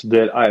face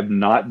that I've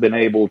not been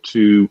able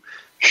to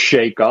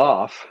shake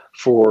off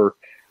for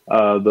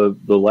the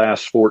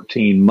last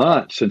 14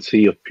 months since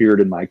he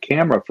appeared in my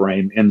camera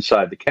frame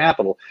inside the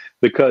Capitol,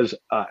 because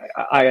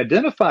I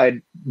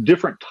identified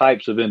different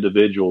types of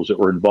individuals that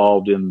were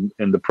involved in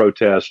the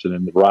protest and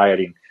in the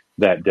rioting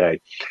that day.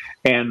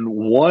 And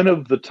one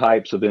of the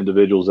types of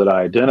individuals that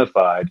I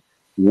identified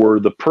were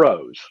the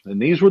pros.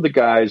 And these were the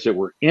guys that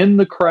were in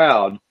the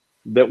crowd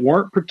that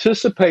weren't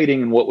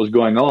participating in what was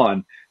going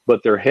on,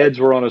 but their heads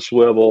were on a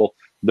swivel.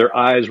 Their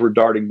eyes were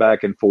darting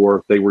back and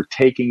forth. They were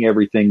taking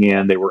everything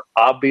in. They were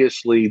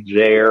obviously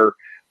there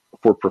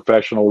for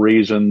professional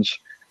reasons,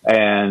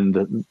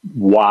 and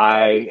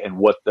why and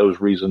what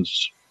those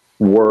reasons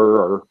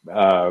were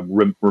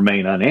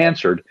remain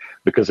unanswered,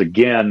 because,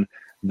 again,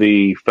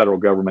 the federal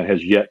government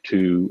has yet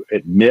to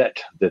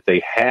admit that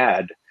they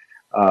had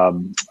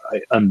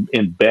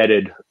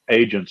embedded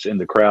agents in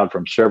the crowd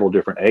from several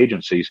different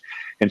agencies.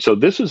 And so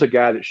this is a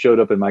guy that showed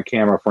up in my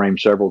camera frame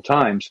several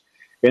times.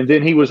 And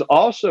then he was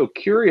also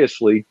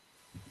curiously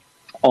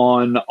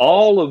on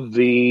all of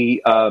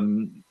the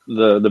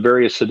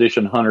various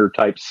sedition hunter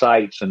type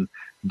sites and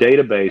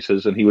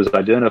databases, and he was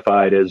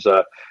identified as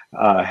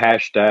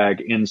hashtag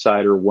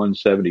Insider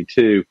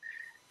 172.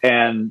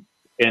 And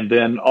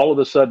then all of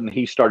a sudden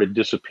he started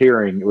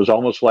disappearing. It was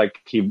almost like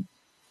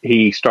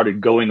he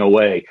started going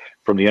away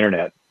from the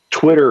internet.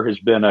 Twitter has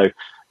been a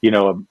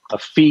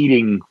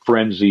feeding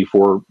frenzy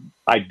for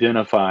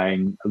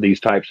identifying these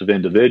types of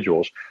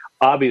individuals.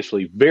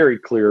 Obviously, very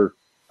clear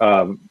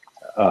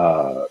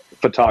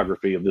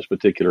photography of this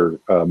particular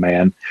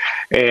man,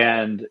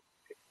 and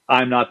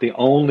I'm not the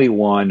only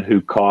one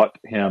who caught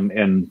him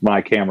in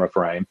my camera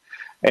frame.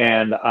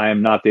 And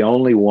I'm not the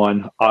only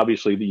one,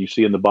 obviously, that you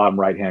see in the bottom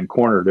right-hand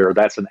corner there.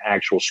 That's an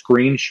actual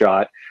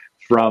screenshot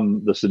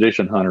from the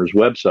Sedition Hunters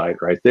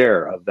website right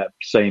there of that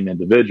same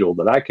individual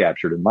that I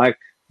captured in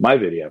my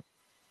video.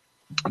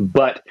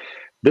 But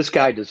this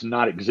guy does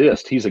not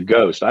exist. He's a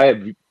ghost. I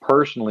have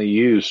personally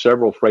used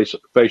several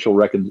facial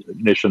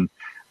recognition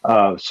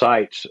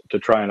sites to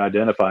try and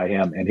identify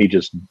him, and he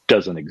just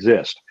doesn't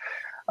exist.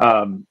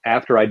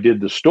 After I did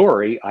the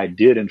story, I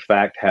did, in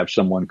fact, have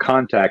someone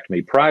contact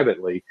me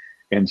privately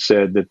and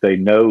said that they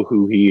know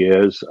who he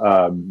is.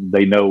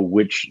 They know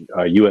which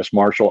U.S.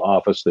 Marshal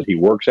office that he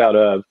works out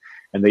of,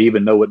 and they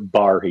even know what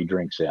bar he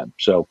drinks in.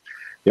 So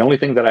the only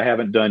thing that I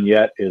haven't done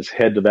yet is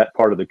head to that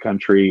part of the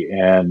country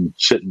and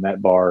sit in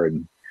that bar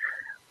and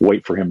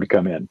wait for him to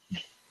come in.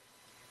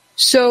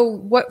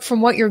 So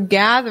from what you're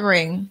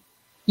gathering,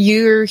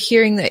 you're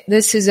hearing that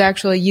this is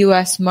actually a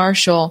U.S.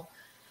 Marshal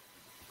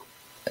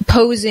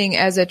posing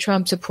as a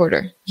Trump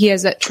supporter. He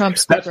has that Trump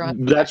sticker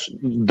on.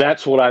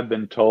 That's what I've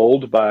been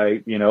told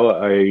by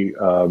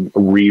a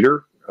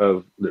reader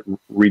that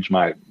reads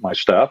my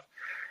stuff,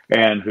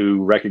 and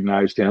who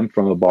recognized him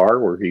from a bar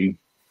where he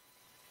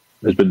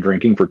has been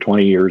drinking for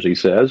 20 years. He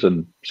says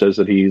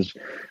that he's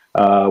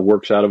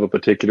works out of a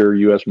particular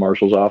U.S.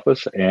 Marshal's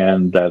office,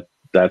 and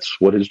that's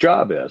what his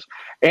job is.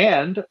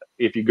 And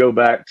if you go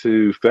back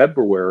to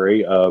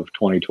February of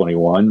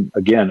 2021,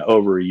 again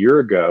over a year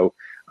ago,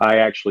 I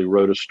actually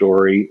wrote a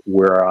story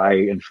where I,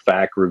 in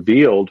fact,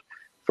 revealed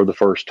for the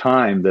first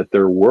time that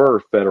there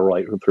were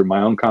through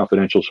my own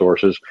confidential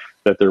sources,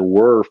 that there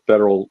were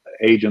federal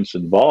agents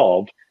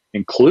involved,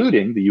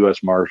 including the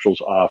U.S.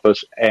 Marshal's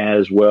office,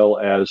 as well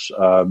as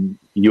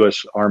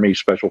U.S. Army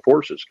Special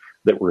Forces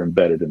that were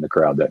embedded in the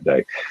crowd that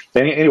day.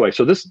 And anyway,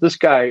 so this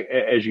guy,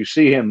 as you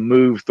see him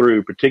move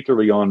through,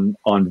 particularly on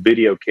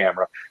video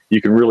camera,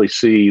 you can really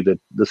see that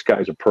this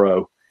guy's a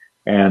pro,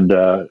 and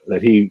that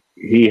he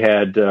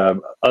had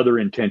other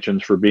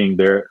intentions for being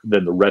there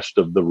than the rest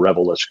of the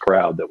revelous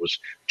crowd that was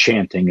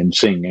chanting and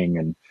singing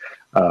and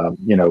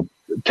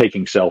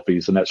taking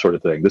selfies and that sort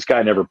of thing. This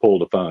guy never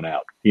pulled a phone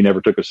out. He never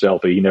took a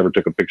selfie. He never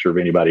took a picture of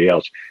anybody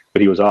else.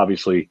 But he was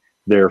obviously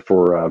there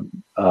for.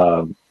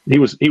 He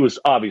was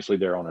obviously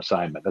there on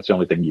assignment. That's the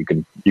only thing you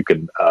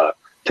can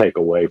take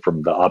away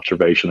from the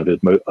observation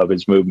of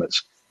his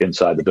movements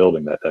inside the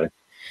building that day.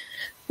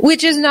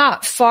 Which is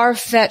not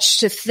far-fetched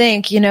to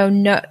think,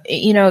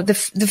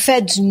 the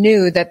feds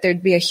knew that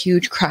there'd be a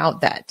huge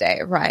crowd that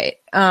day, right?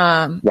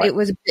 Right. It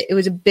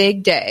was a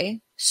big day.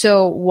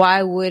 So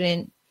why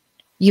wouldn't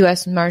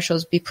U.S.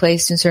 Marshals be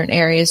placed in certain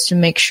areas to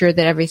make sure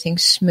that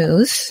everything's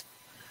smooth?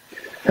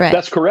 Right.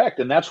 That's correct.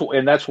 And that's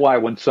why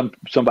when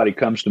somebody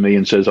comes to me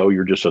and says, "Oh,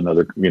 you're just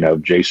another,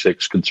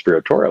 J6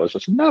 conspiratorialist," I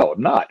said, "No,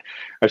 I'm not."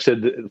 I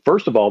said,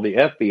 first of all, the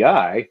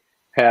FBI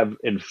have,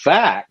 in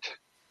fact,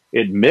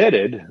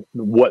 admitted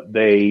what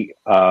they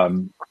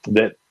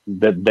that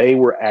they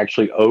were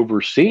actually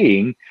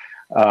overseeing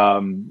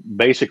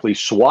basically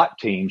SWAT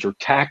teams or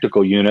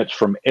tactical units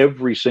from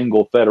every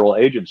single federal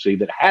agency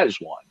that has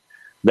one.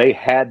 They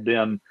had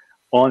them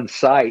on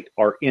site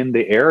or in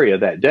the area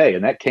that day,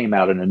 and that came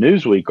out in a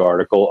Newsweek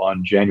article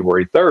on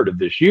January 3rd of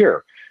this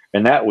year.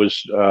 And that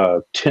was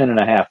 10 and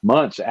a half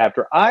months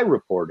after I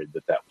reported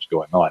that was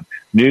going on.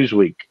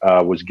 Newsweek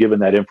was given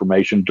that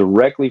information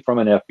directly from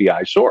an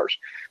FBI source.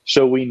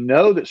 So we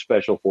know that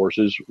Special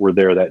Forces were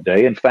there that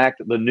day. In fact,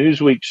 the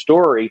Newsweek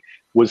story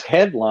was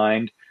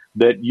headlined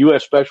that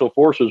U.S. Special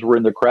Forces were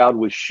in the crowd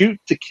with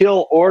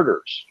shoot-to-kill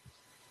orders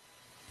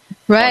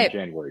on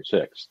January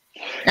 6th.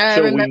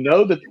 We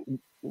know that,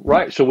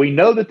 right? So we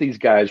know that these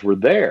guys were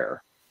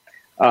there,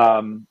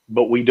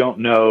 but we don't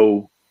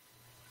know.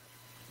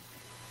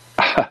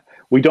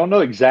 We don't know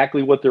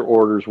exactly what their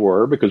orders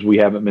were because we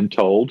haven't been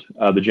told.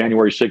 The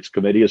January 6th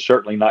committee is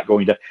certainly not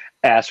going to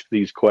ask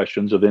these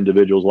questions of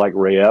individuals like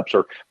Ray Epps,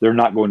 or they're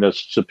not going to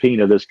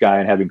subpoena this guy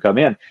and have him come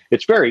in.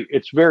 It's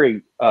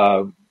very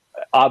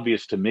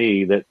obvious to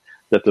me that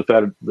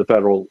the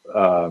federal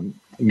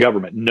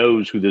government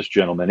knows who this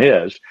gentleman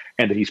is,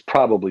 and that he's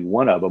probably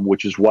one of them,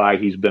 which is why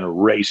he's been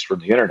erased from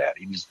the internet.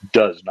 He just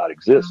does not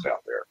exist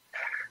out there.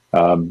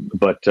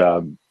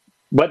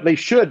 But they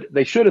should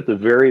at the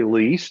very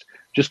least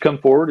just come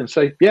forward and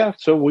say, yeah,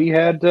 so we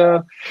had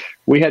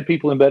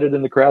people embedded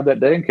in the crowd that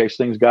day in case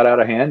things got out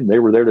of hand. They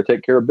were there to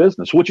take care of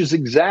business, which is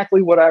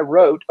exactly what I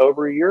wrote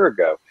over a year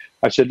ago.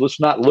 I said, let's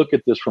not look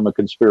at this from a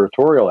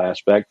conspiratorial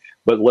aspect,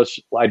 but let's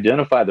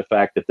identify the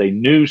fact that they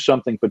knew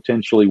something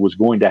potentially was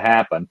going to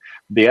happen.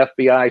 The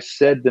FBI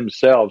said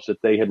themselves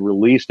that they had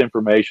released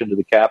information to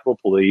the Capitol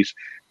Police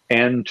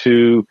and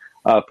to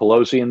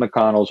Pelosi and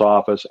McConnell's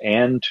office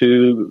and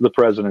to the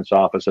president's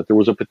office that there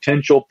was a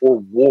potential for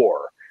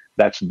war.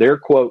 That's their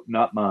quote,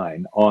 not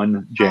mine,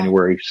 on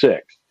January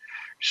 6th.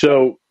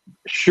 So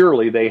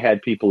surely they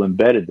had people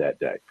embedded that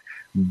day.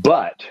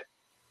 But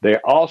they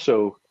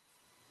also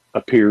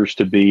appears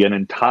to be an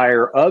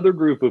entire other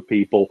group of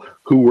people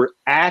who were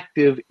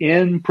active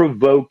in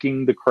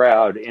provoking the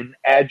crowd, in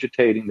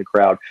agitating the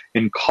crowd,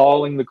 in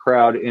calling the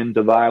crowd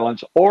into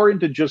violence or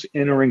into just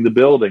entering the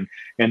building.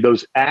 And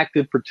those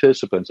active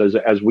participants,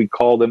 as we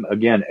call them,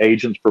 again,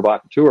 agents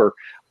provocateur,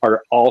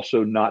 are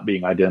also not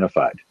being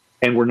identified.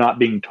 And we're not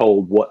being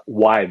told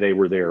why they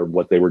were there,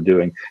 what they were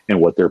doing,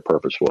 and what their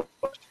purpose was.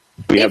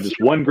 We have this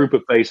one group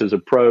of faces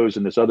of pros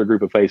and this other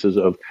group of faces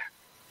of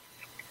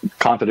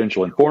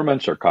confidential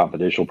informants or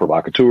confidential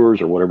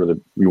provocateurs or whatever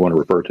you want to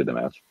refer to them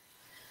as.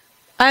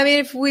 I mean,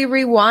 if we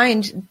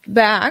rewind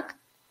back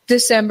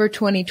December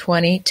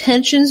 2020,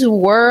 tensions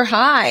were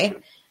high,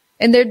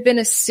 and there'd been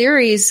a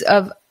series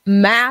of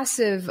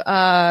massive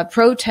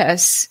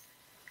protests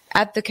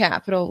at the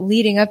Capitol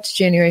leading up to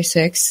January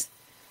 6th.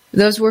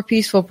 Those were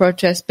peaceful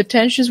protests, but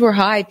tensions were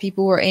high.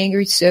 People were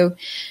angry. So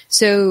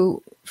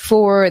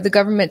for the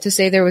government to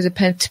say there was a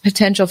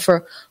potential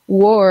for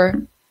war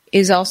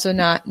is also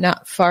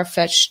not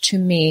far-fetched to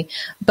me.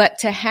 But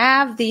to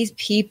have these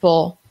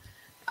people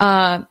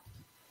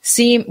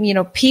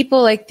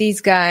people like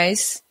these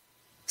guys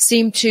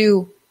seem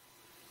to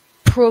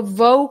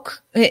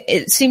provoke,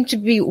 it seemed to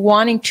be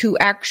wanting to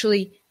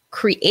actually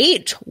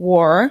create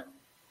war.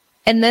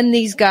 And then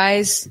these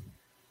guys,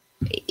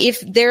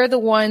 if they're the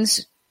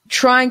ones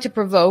trying to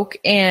provoke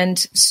and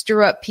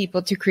stir up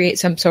people to create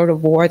some sort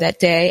of war that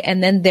day,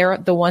 and then they're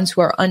the ones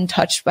who are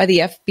untouched by the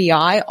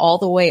FBI all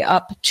the way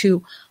up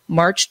to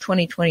March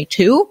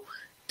 2022,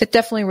 that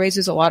definitely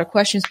raises a lot of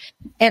questions.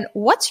 And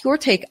what's your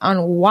take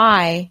on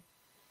why,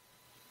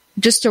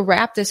 just to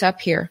wrap this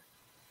up here,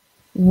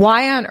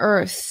 why on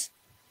earth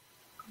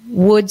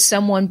would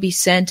someone be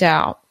sent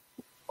out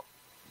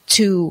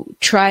to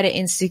try to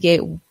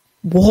instigate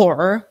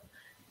war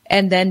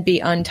and then be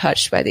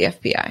untouched by the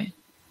FBI?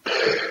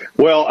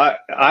 Well,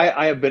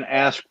 I have been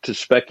asked to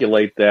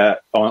speculate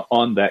that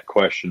on that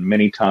question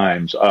many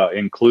times,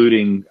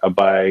 including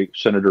by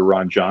Senator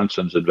Ron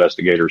Johnson's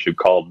investigators who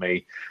called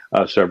me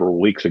several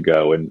weeks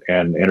ago and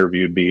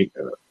interviewed me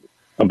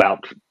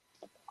about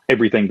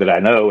everything that I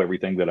know,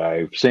 everything that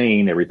I've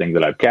seen, everything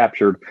that I've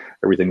captured,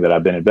 everything that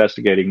I've been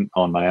investigating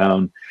on my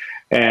own.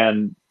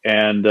 And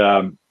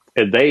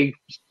they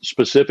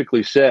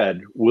specifically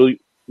said, will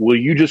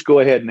you just go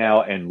ahead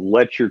now and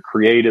let your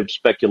creative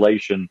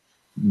speculation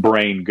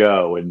brain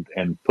go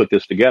and put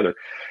this together?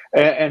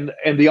 And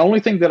the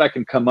only thing that I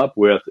can come up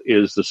with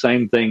is the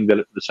same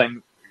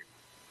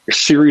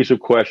series of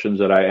questions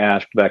that I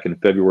asked back in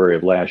February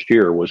of last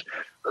year was,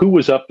 who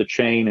was up the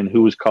chain and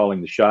who was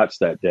calling the shots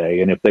that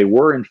day? And if they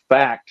were in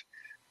fact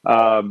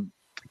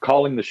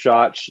calling the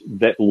shots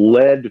that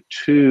led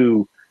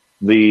to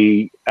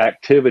the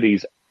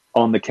activities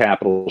on the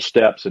Capitol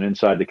steps and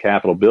inside the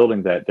Capitol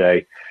building that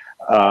day,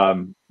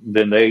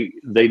 then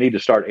they need to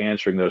start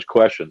answering those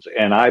questions.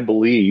 And I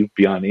believe,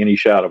 beyond any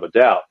shadow of a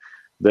doubt,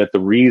 that the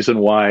reason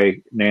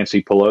why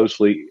Nancy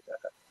Pelosi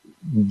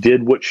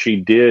did what she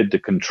did to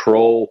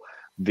control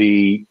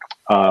the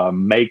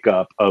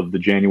makeup of the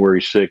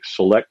January 6th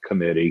Select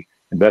Committee,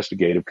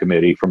 investigative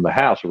committee from the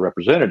House of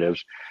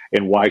Representatives,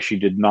 and why she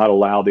did not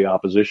allow the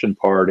opposition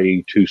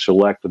party to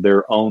select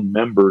their own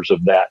members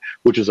of that,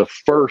 which is a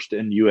first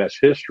in U.S.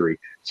 history.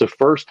 It's the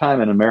first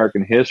time in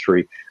American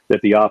history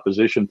that the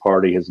opposition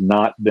party has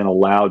not been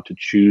allowed to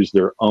choose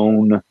their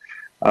own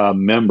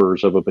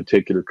members of a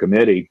particular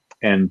committee,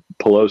 and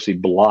Pelosi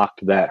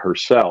blocked that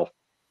herself.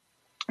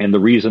 And the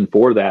reason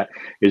for that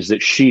is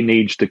that she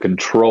needs to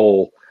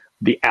control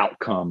the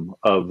outcome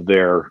of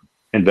their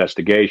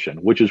investigation,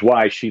 which is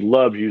why she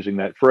loves using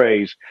that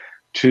phrase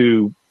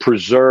to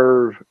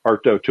preserve or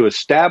to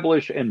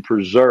establish and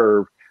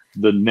preserve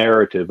the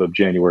narrative of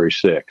January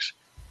 6th.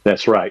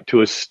 That's right,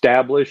 to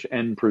establish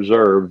and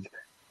preserve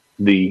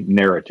the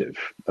narrative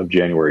of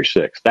January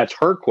 6th. That's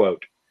her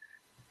quote,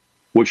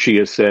 which she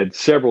has said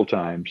several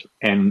times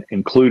and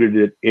included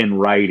it in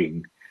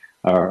writing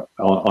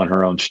on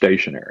her own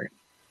stationery.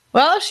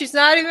 Well, she's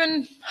not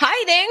even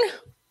hiding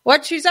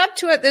what she's up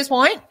to at this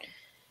point.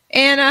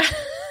 And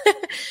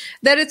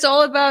that it's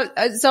all about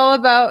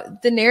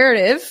the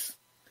narrative,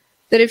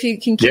 that if you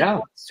can keep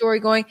the story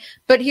going.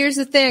 But here's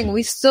the thing,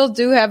 we still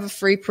do have a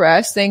free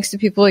press, thanks to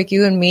people like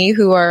you and me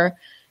who are,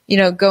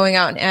 going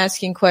out and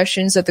asking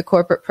questions that the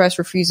corporate press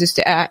refuses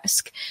to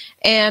ask.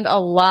 And a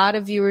lot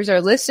of viewers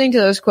are listening to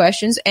those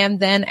questions and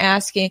then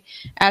asking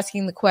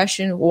the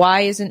question,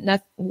 why isn't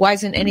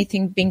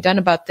anything being done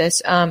about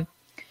this?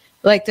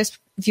 Like this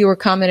viewer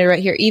commented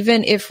right here,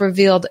 even if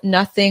revealed,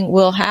 nothing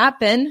will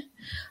happen.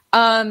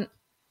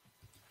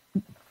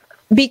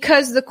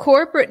 Because the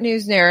corporate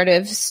news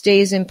narrative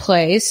stays in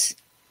place,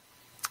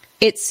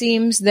 it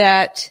seems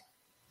that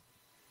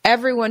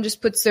everyone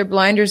just puts their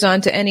blinders on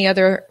to any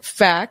other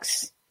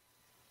facts.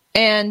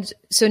 And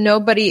so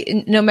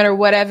nobody, no matter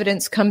what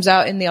evidence comes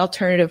out in the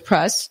alternative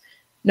press,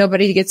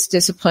 nobody gets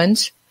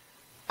disciplined.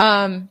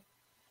 We're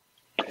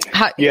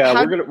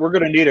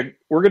gonna need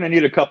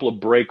a couple of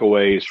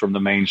breakaways from the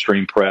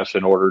mainstream press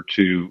in order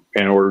to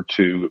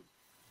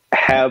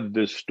have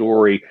this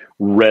story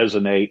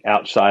resonate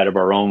outside of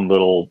our own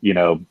little,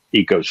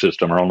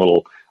 ecosystem, our own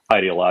little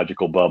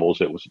ideological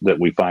bubbles that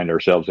we find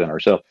ourselves in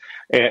ourselves.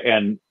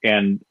 And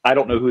I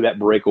don't know who that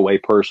breakaway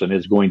person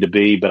is going to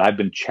be, but I've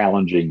been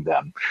challenging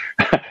them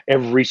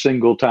every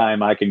single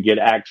time I can get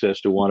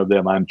access to one of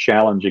them. I'm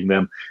challenging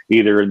them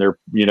either in their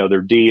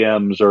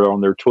DMs or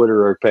on their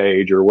Twitter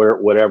page or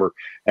whatever.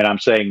 And I'm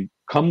saying,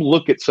 come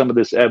look at some of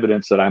this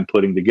evidence that I'm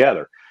putting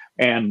together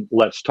and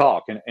let's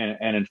talk.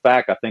 And in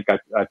fact, I think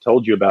I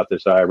told you about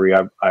this, Ivory.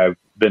 I've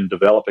been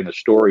developing a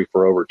story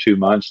for over 2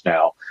 months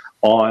now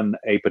on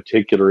a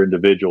particular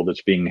individual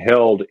that's being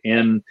held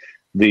in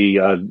the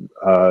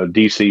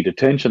DC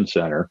detention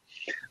center.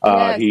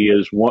 Yes. He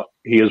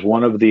is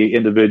one of the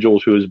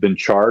individuals who has been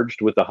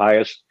charged with the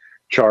highest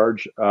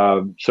charge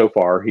so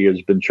far. He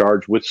has been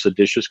charged with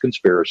seditious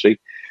conspiracy.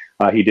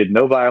 He did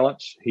no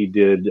violence. He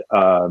did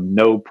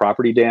no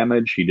property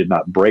damage. He did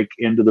not break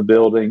into the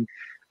building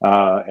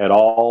at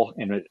all.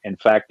 And in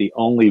fact, the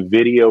only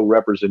video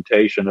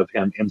representation of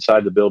him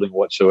inside the building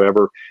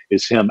whatsoever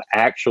is him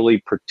actually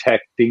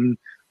protecting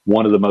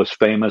one of the most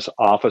famous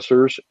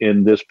officers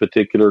in this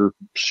particular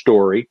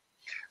story,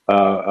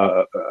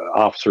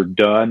 Officer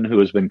Dunn, who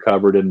has been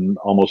covered in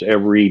almost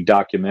every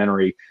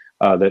documentary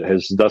that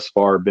has thus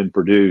far been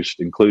produced,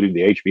 including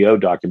the HBO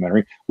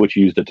documentary, which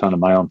used a ton of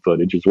my own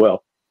footage as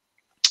well.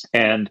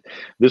 And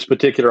this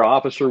particular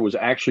officer was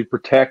actually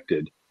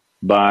protected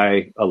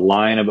by a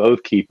line of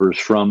oath keepers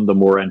from the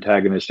more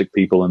antagonistic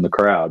people in the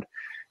crowd.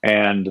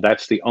 And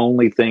that's the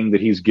only thing that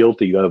he's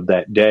guilty of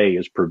that day,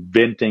 is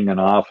preventing an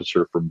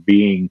officer from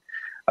being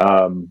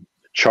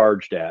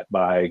charged at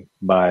by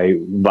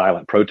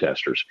violent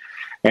protesters.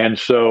 And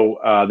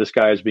so this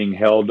guy is being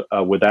held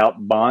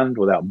without bond,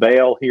 without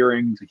bail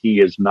hearings. He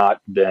has not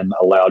been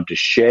allowed to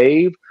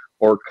shave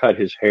or cut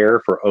his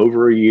hair for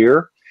over a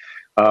year.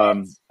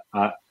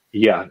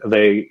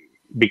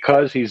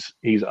 Because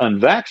he's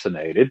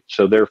unvaccinated,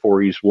 so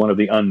therefore he's one of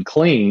the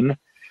unclean.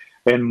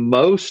 And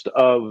most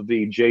of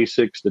the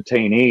J6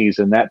 detainees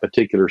in that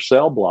particular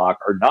cell block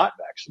are not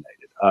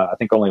vaccinated. I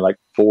think only like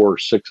 4 or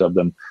 6 of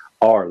them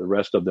are. The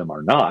rest of them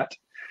are not.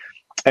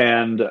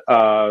 And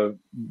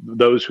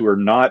those who are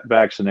not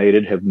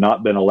vaccinated have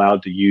not been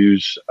allowed to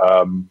use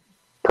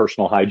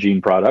personal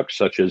hygiene products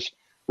such as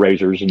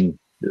razors and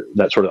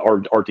that sort of,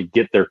 or to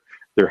get their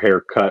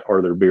hair cut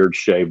or their beard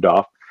shaved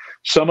off.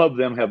 Some of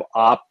them have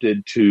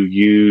opted to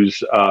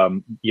use,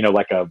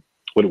 like a,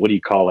 what do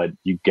you call it?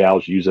 You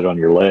gals use it on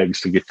your legs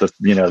to get the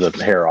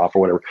hair off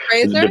or whatever.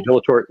 Razor?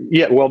 Depilatory.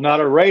 Yeah, well,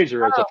 not a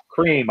razor. It's a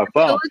cream, a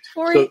foam.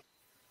 So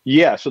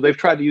they've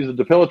tried to use a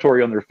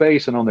depilatory on their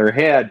face and on their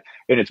head,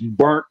 and it's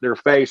burnt their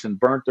face and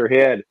burnt their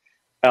head.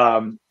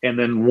 And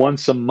then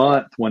once a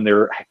month, when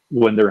they're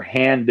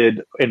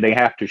handed and they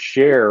have to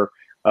share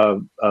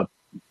nail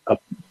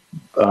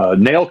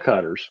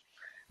cutters,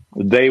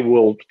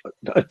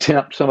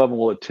 some of them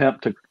will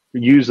attempt to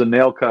use the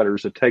nail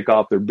cutters to take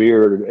off their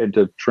beard and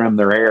to trim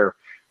their hair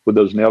with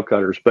those nail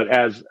cutters. But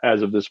as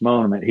of this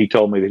moment, he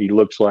told me that he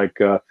looks like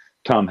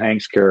Tom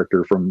Hanks'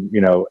 character from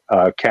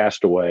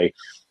Castaway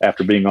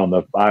after being on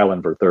the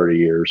island for 30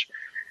 years.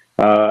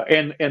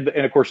 And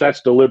of course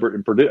that's deliberate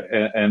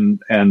and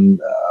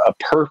a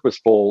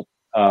purposeful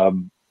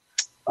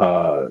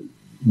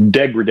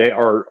degradation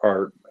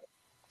or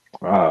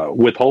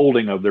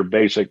withholding of their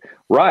basic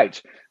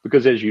rights.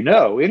 Because as you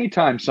know,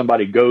 anytime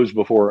somebody goes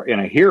in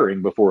a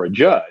hearing before a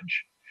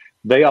judge,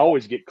 they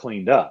always get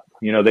cleaned up.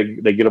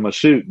 They get them a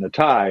suit and a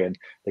tie, and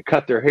they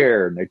cut their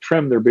hair and they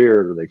trim their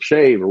beard or they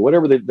shave or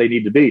whatever they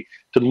need to be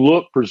to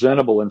look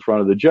presentable in front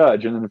of the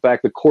judge. And in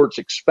fact, the courts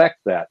expect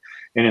that.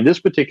 And in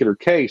this particular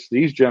case,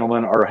 these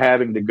gentlemen are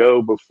having to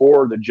go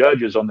before the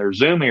judges on their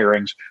Zoom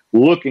hearings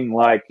looking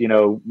like,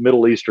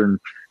 Middle Eastern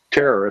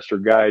terrorists or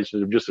guys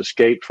that have just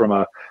escaped from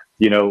a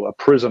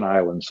prison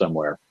island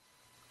somewhere.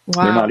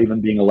 Wow. They're not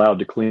even being allowed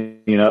to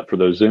clean up for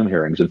those Zoom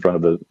hearings in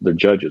front of the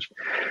judges.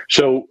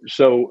 So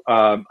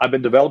I've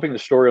been developing the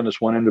story on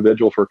this one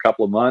individual for a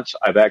couple of months.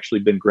 I've actually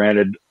been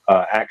granted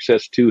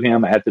access to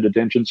him at the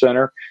detention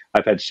center.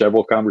 I've had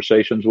several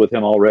conversations with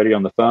him already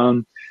on the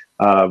phone.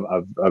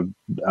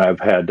 I've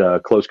had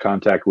close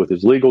contact with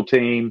his legal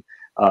team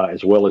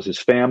as well as his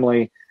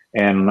family,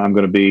 and I'm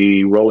going to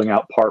be rolling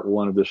out part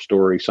 1 of this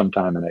story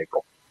sometime in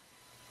April.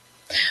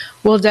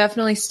 We'll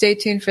definitely stay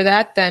tuned for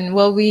that then.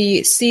 Will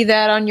we see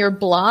that on your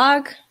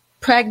blog?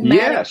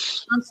 Pragmatic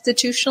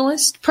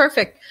Constitutionalist?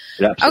 Perfect.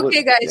 Absolutely.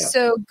 Okay, guys,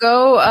 so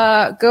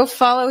go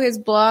follow his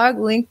blog,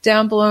 link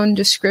down below in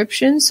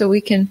description so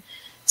we can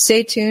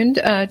stay tuned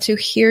to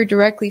hear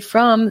directly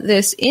from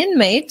this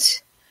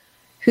inmate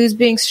who's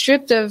being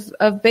stripped of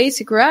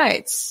basic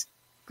rights.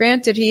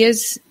 Granted, he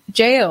is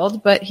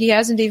jailed, but he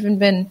hasn't even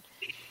been,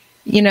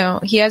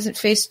 he hasn't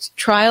faced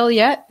trial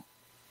yet.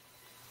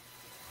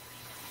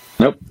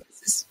 Nope.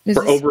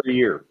 For over a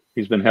year.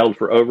 He's been held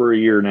for over a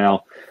year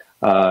now.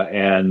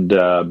 And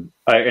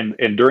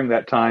during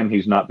that time,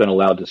 he's not been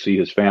allowed to see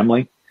his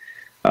family.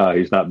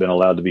 He's not been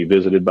allowed to be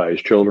visited by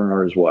his children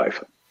or his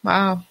wife.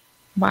 Wow.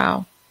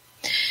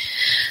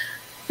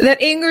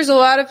 That angers a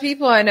lot of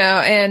people I know,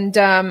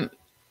 and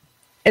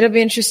it'll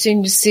be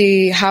interesting to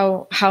see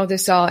how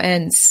this all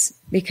ends,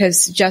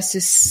 because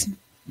justice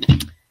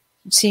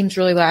seems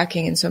really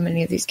lacking in so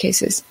many of these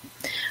cases.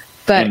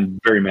 But and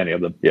very many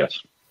of them, yes.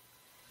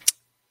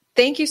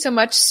 Thank you so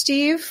much,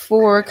 Steve,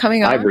 for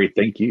coming on. Ivory,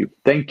 thank you.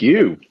 Thank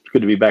you. It's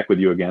good to be back with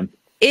you again.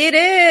 It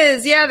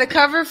is. Yeah, the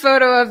cover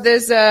photo of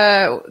this,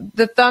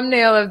 the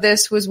thumbnail of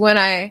this was when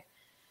I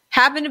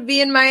happened to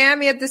be in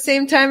Miami at the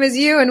same time as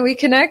you, and we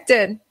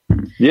connected.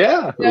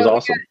 Yeah, it was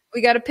awesome.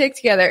 We got a pic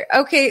together.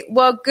 Okay,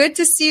 well, good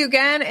to see you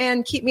again,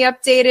 and keep me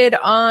updated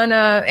on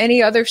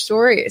any other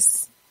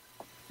stories.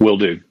 Will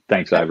do.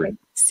 Thanks, Ivory. Okay.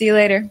 See you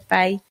later.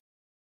 Bye.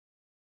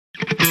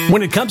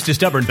 When it comes to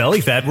stubborn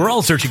belly fat, we're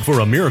all searching for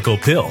a miracle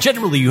pill.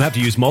 Generally, you have to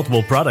use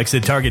multiple products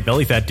that target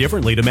belly fat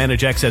differently to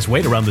manage excess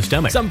weight around the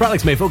stomach. Some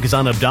products may focus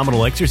on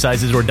abdominal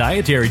exercises or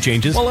dietary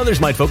changes, while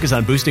others might focus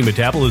on boosting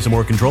metabolism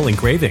or controlling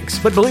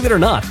cravings. But believe it or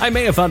not, I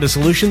may have found a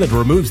solution that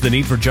removes the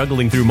need for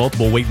juggling through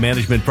multiple weight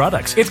management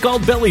products. It's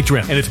called Belly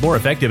Trim, and it's more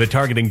effective at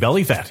targeting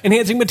belly fat,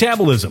 enhancing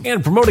metabolism,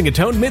 and promoting a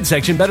toned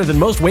midsection better than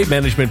most weight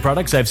management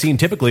products I've seen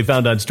typically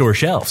found on store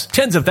shelves.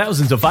 Tens of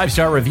thousands of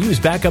 5-star reviews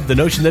back up the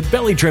notion that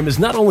Belly Trim is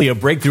not only a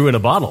breakthrough in a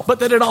bottle, but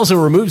that it also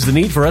removes the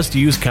need for us to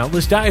use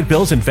countless diet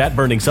pills and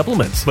fat-burning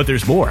supplements. But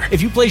there's more.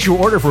 If you place your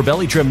order for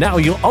Belly Trim now,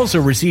 you'll also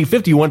receive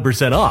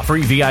 51% off,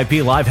 free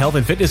VIP live health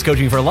and fitness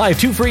coaching for life,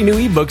 2 free new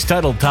ebooks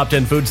titled Top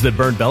 10 Foods That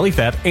Burn Belly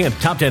Fat and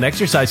Top 10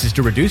 Exercises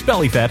to Reduce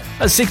Belly Fat,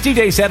 a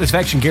 60-day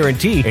satisfaction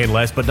guarantee, and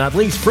last but not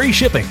least, free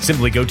shipping.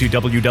 Simply go to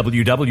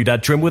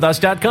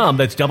www.trimwithus.com.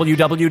 That's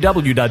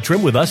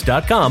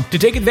www.trimwithus.com to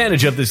take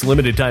advantage of this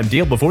limited time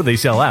deal before they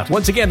sell out.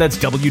 Once again, that's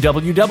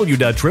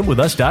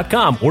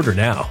www.trimwithus.com. Order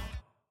now.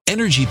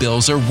 Energy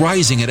bills are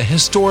rising at a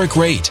historic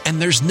rate, and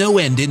there's no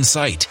end in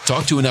sight.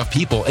 Talk to enough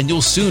people, and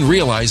you'll soon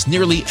realize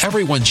nearly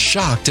everyone's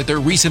shocked at their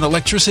recent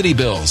electricity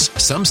bills.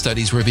 Some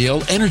studies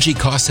reveal energy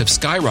costs have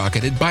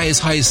skyrocketed by as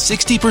high as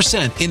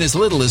 60% in as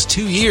little as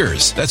 2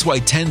 years. That's why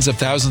tens of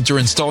thousands are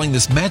installing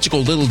this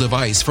magical little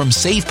device from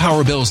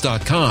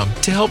SavePowerBills.com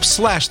to help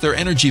slash their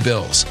energy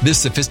bills. This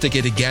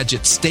sophisticated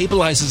gadget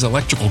stabilizes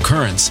electrical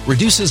currents,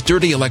 reduces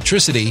dirty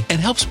electricity, and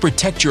helps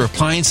protect your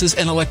appliances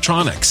and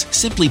electronics.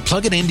 Simply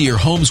plug it into your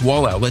home's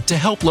wall outlet to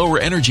help lower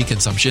energy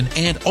consumption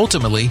and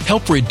ultimately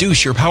help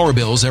reduce your power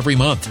bills every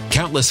month.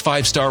 Countless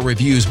 5-star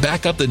reviews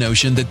back up the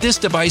notion that this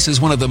device is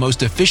one of the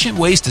most efficient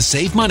ways to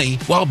save money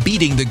while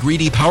beating the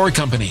greedy power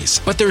companies.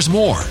 But there's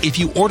more. If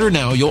you order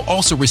now, you'll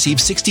also receive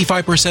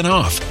 65%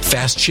 off,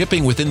 fast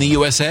shipping within the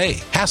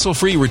USA,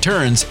 hassle-free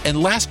returns,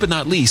 and last but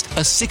not least,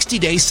 a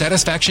 60-day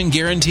satisfaction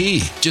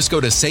guarantee. Just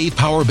go to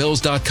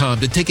SavePowerBills.com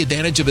to take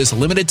advantage of this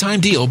limited time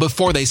deal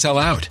before they sell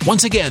out.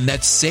 Once again,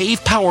 that's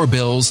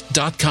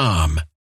SavePowerBills.com.